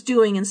he was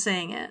doing and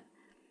saying it.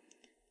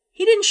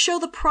 He didn't show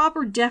the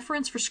proper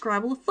deference for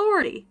scribal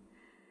authority.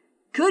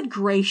 Good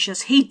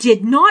gracious, he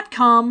did not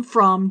come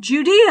from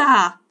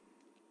Judea!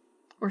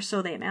 Or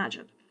so they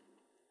imagined.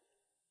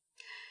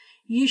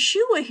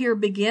 Yeshua here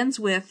begins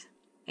with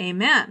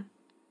Amen,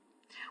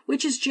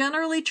 which is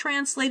generally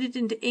translated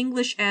into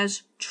English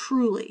as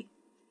truly.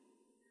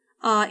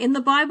 In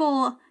the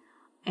Bible,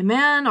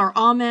 Amen or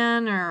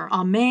Amen or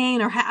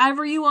Amen or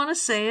however you want to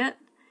say it,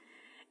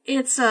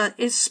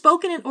 It's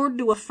spoken in order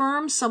to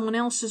affirm someone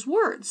else's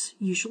words,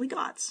 usually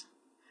God's,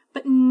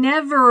 but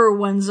never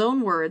one's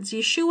own words.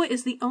 Yeshua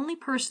is the only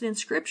person in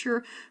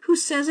Scripture who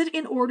says it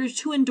in order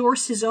to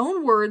endorse his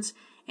own words,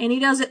 and he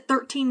does it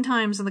 13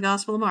 times in the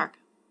Gospel of Mark.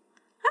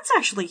 That's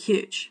actually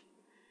huge.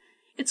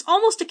 It's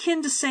almost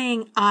akin to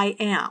saying, I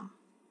am.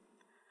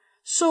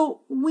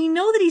 So we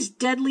know that he's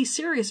deadly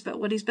serious about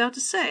what he's about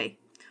to say.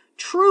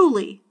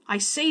 Truly, I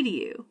say to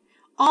you,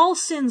 all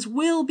sins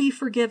will be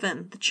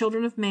forgiven the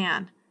children of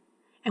man,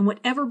 and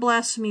whatever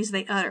blasphemies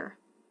they utter.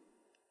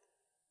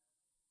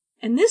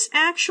 And this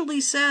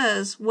actually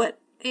says,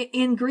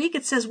 in Greek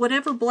it says,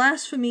 whatever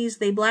blasphemies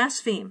they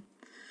blaspheme.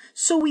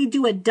 So we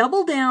do a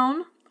double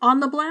down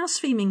on the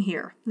blaspheming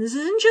here. This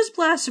isn't just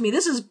blasphemy,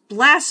 this is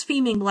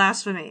blaspheming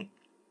blasphemy.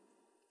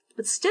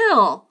 But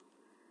still,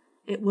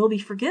 it will be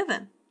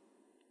forgiven.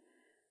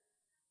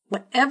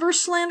 Whatever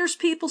slanders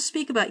people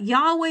speak about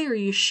Yahweh or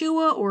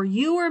Yeshua or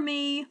you or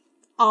me,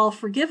 all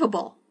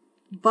forgivable.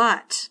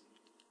 But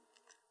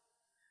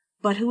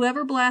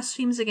whoever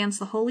blasphemes against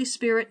the Holy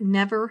Spirit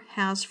never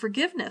has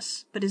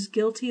forgiveness, but is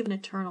guilty of an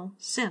eternal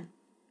sin.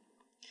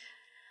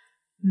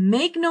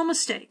 Make no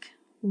mistake,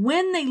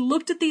 when they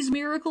looked at these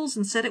miracles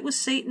and said it was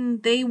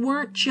Satan, they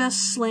weren't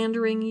just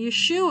slandering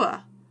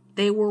Yeshua.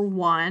 They were,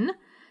 one,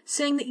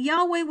 saying that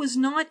Yahweh was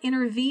not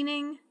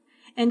intervening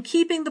and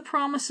keeping the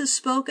promises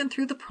spoken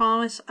through the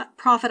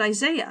prophet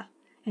Isaiah,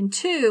 and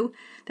two,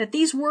 that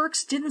these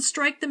works didn't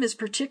strike them as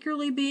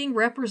particularly being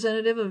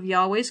representative of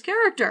Yahweh's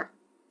character.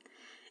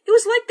 It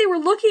was like they were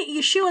looking at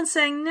Yeshua and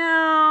saying,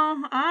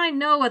 no, I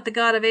know what the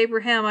God of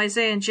Abraham,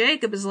 Isaiah, and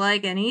Jacob is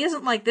like, and he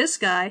isn't like this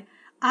guy.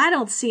 I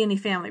don't see any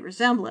family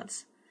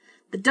resemblance.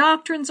 The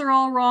doctrines are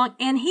all wrong,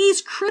 and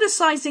he's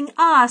criticizing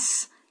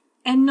us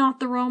and not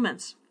the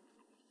Romans.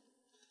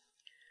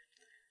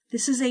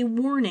 This is a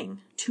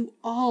warning to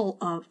all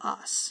of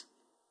us.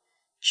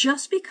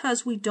 Just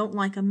because we don't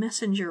like a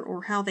messenger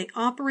or how they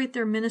operate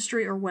their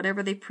ministry or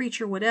whatever they preach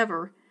or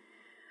whatever,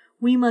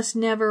 we must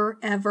never,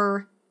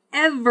 ever,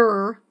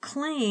 ever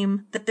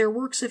claim that their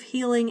works of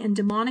healing and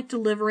demonic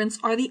deliverance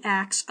are the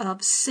acts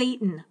of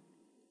Satan.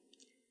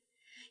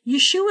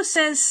 Yeshua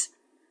says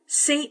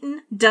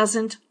Satan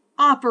doesn't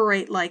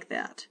operate like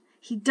that.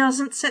 He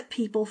doesn't set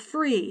people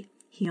free.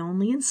 He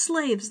only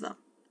enslaves them.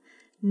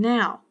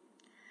 Now,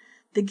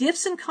 the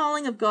gifts and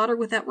calling of God are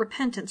without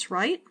repentance,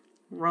 right?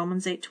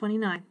 Romans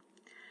 8:29.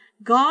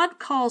 God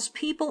calls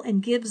people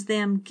and gives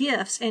them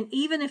gifts, and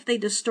even if they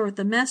distort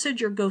the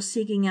message or go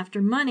seeking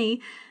after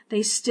money,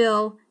 they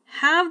still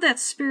have that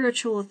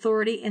spiritual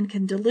authority and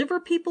can deliver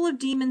people of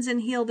demons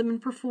and heal them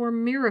and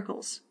perform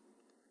miracles.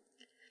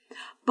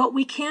 But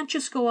we can't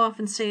just go off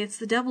and say it's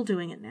the devil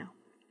doing it now.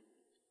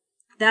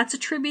 That's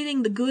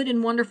attributing the good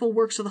and wonderful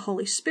works of the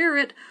Holy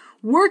Spirit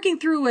working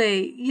through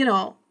a,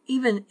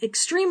 even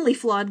extremely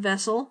flawed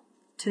vessel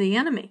to the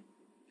enemy.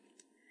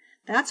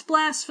 That's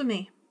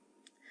blasphemy.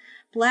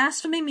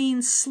 Blasphemy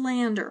means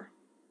slander.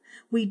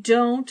 We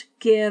don't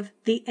give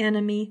the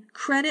enemy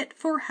credit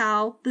for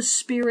how the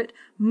Spirit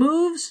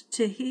moves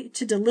to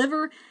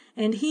deliver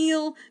and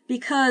heal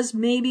because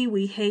maybe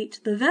we hate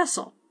the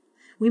vessel.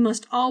 We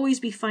must always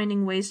be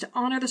finding ways to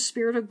honor the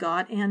Spirit of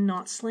God and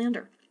not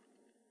slander.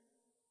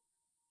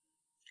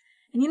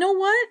 And you know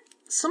what?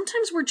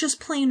 Sometimes we're just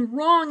plain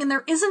wrong, and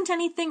there isn't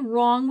anything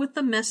wrong with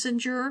the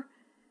messenger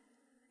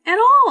at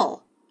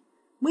all.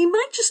 We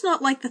might just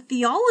not like the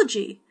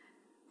theology,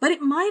 but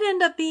it might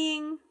end up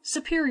being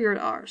superior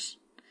to ours.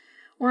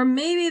 Or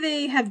maybe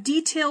they have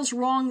details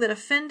wrong that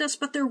offend us,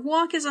 but their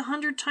walk is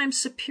 100 times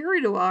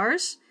superior to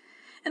ours,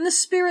 and the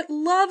Spirit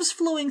loves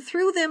flowing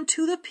through them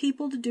to the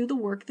people to do the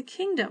work of the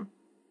kingdom.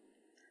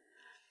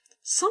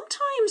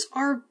 Sometimes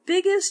our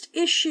biggest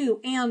issue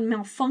and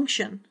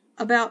malfunction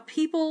about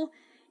people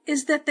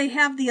is that they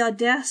have the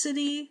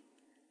audacity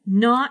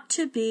not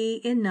to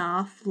be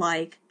enough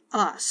like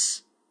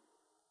us.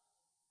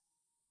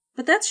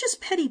 But that's just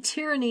petty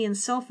tyranny and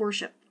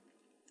self-worship.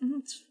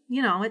 It's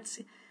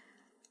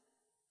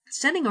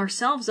setting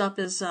ourselves up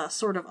as a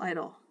sort of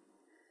idol.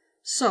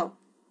 So,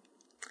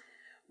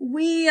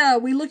 we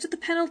looked at the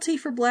penalty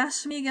for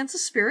blasphemy against the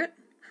Spirit.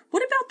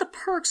 What about the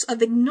perks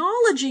of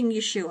acknowledging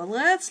Yeshua?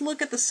 Let's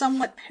look at the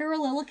somewhat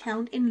parallel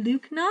account in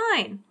Luke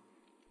 9.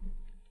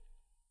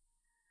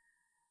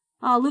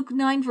 Luke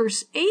 9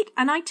 verse 8,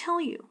 and I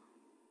tell you,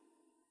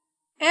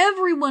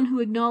 everyone who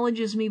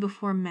acknowledges me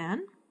before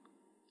men,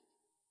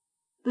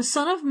 the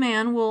Son of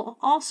Man will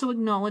also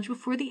acknowledge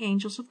before the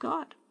angels of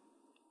God.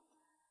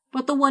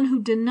 But the one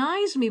who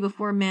denies me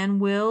before men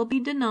will be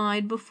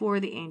denied before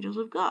the angels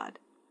of God.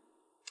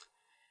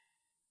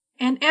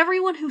 And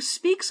everyone who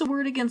speaks a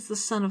word against the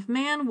Son of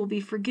Man will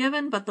be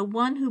forgiven, but the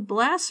one who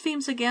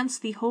blasphemes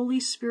against the Holy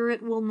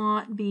Spirit will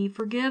not be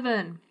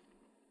forgiven.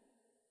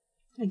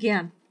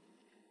 Again,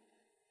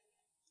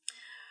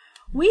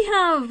 we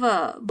have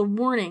the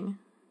warning,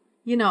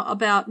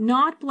 about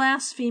not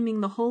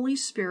blaspheming the Holy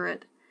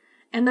Spirit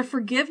and the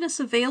forgiveness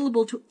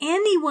available to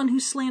anyone who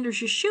slanders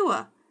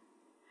Yeshua.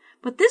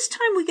 But this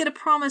time we get a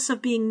promise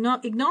of being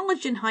not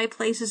acknowledged in high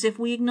places if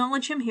we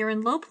acknowledge him here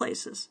in low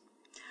places.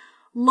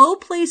 Low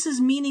places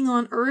meaning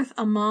on earth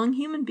among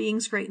human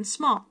beings great and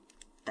small.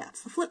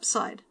 That's the flip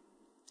side.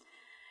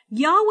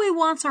 Yahweh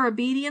wants our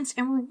obedience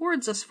and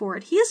rewards us for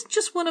it. He isn't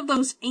just one of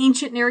those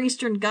ancient Near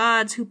Eastern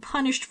gods who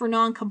punished for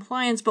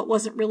non-compliance but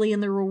wasn't really in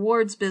the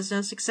rewards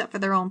business except for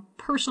their own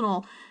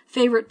personal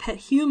favorite pet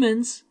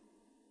humans.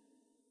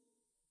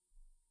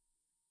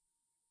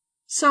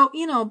 So,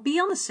 be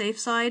on the safe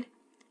side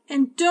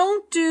and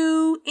don't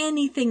do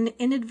anything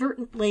to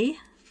inadvertently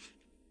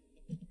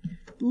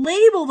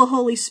label the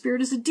Holy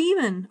Spirit as a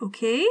demon,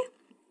 okay?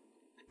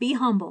 Be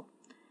humble.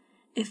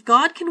 If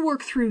God can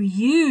work through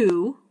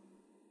you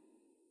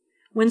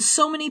when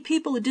so many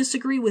people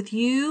disagree with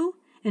you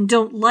and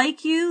don't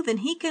like you, then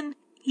he can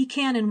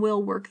and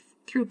will work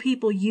through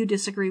people you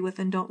disagree with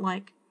and don't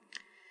like.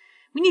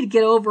 We need to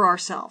get over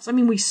ourselves. I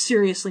mean, we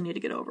seriously need to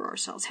get over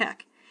ourselves.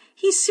 Heck,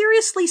 he's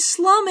seriously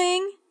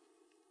slumming,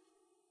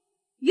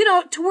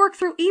 to work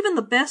through even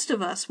the best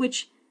of us,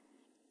 which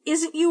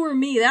isn't you or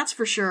me, that's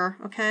for sure,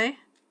 okay?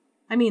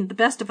 I mean, the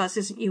best of us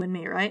isn't you and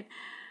me, right?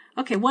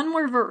 Okay, one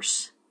more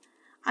verse.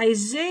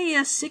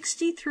 Isaiah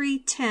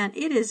 63:10.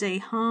 It is a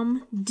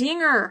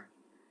humdinger.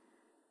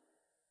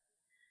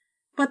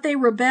 But they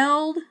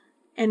rebelled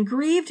and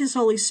grieved his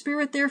Holy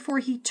Spirit. Therefore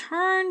he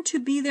turned to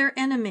be their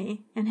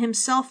enemy and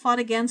himself fought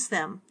against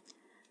them.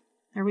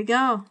 There we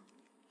go.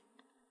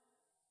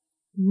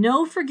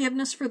 No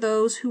forgiveness for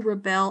those who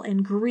rebel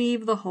and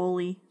grieve the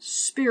Holy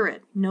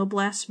Spirit. No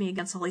blasphemy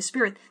against the Holy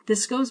Spirit.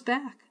 This goes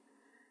back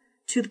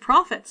to the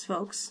prophets,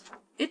 folks.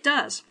 It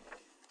does.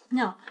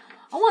 Now,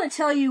 I want to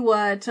tell you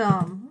what,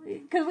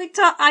 because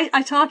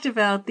I talked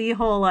about the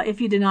whole,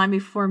 if you deny me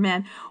before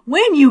men.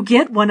 When you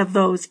get one of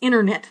those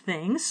internet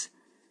things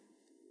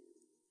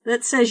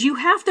that says you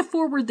have to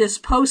forward this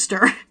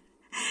poster,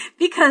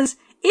 because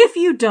if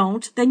you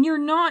don't, then you're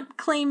not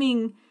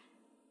claiming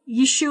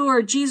Yeshua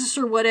or Jesus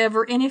or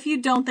whatever, and if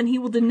you don't, then he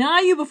will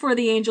deny you before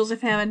the angels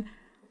of heaven.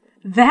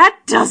 That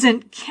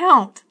doesn't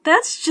count.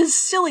 That's just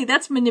silly.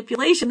 That's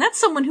manipulation. That's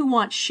someone who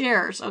wants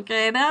shares,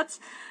 okay? That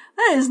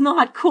is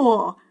not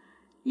cool.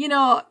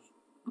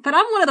 But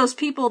I'm one of those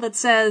people that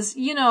says,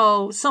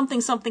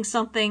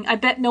 something, I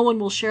bet no one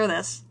will share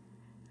this.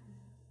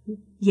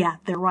 Yeah,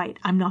 they're right.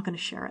 I'm not going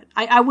to share it.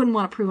 I wouldn't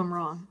want to prove them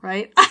wrong,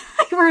 right? I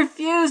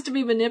refuse to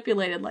be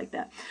manipulated like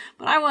that.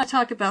 But I want to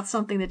talk about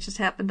something that just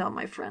happened on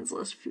my friends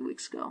list a few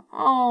weeks ago.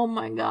 Oh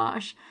my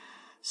gosh.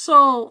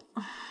 So,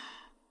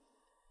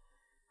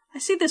 I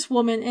see this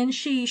woman and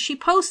she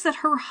posts that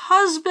her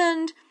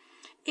husband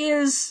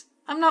is,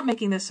 I'm not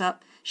making this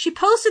up. She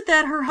posted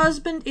that her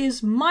husband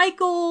is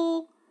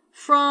Michael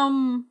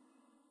from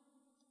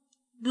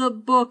the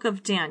book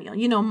of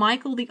Daniel.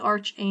 Michael the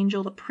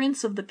archangel, the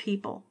prince of the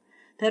people.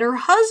 That her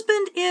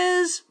husband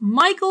is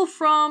Michael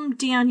from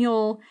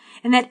Daniel,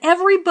 and that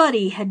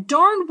everybody had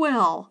darned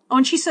well. Oh,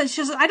 and she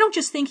says, I don't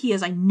just think he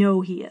is, I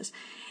know he is.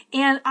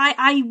 And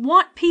I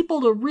want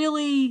people to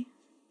really,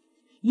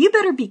 you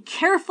better be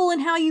careful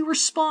in how you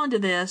respond to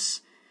this,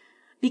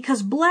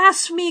 because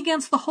blasphemy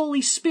against the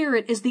Holy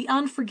Spirit is the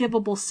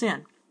unforgivable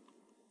sin.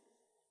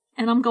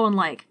 And I'm going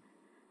like,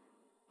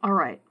 all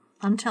right,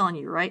 I'm telling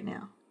you right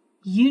now,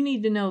 you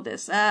need to know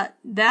this. That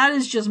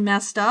is just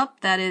messed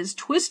up. That is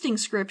twisting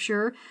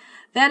scripture.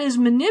 That is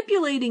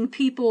manipulating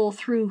people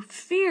through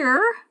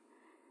fear.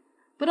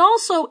 But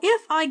also,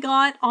 if I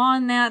got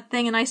on that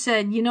thing and I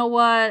said, you know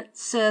what,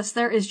 sis,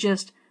 there is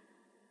just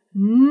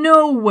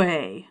no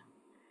way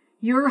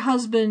your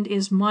husband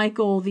is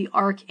Michael the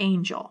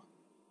archangel.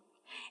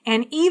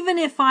 And even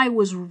if I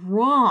was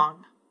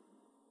wrong,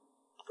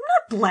 I'm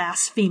not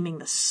blaspheming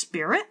the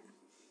Spirit.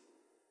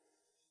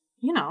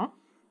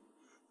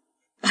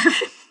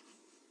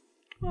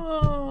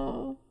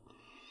 Oh.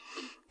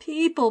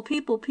 People,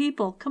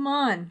 come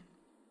on.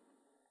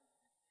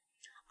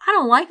 I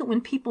don't like it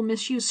when people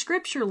misuse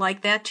scripture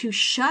like that to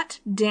shut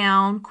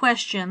down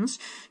questions,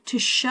 to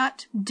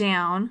shut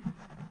down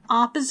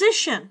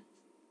opposition.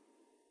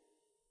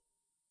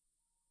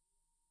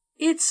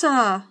 It's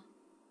such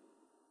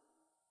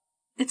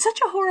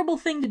a horrible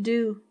thing to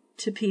do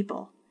to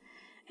people.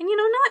 And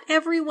not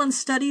everyone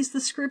studies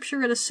the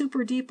scripture at a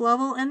super deep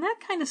level, and that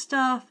kind of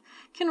stuff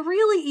can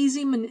really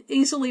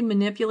easily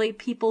manipulate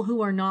people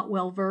who are not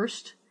well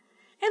versed.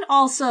 And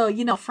also,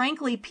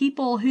 frankly,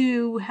 people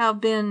who have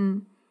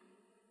been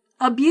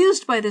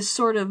abused by this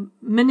sort of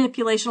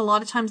manipulation, a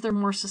lot of times they're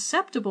more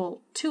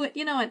susceptible to it,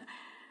 and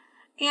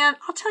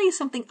I'll tell you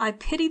something, I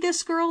pity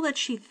this girl that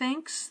she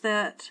thinks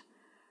that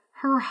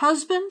her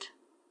husband,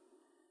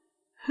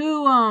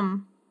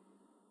 who,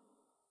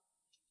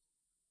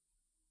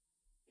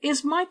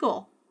 is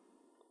Michael.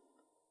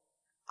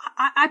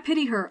 I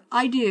pity her.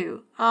 I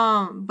do.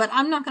 But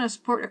I'm not going to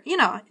support her.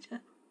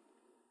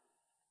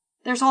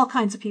 There's all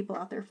kinds of people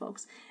out there,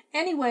 folks.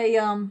 Anyway,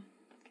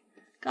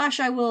 gosh,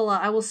 I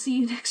will see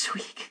you next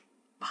week.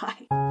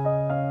 Bye.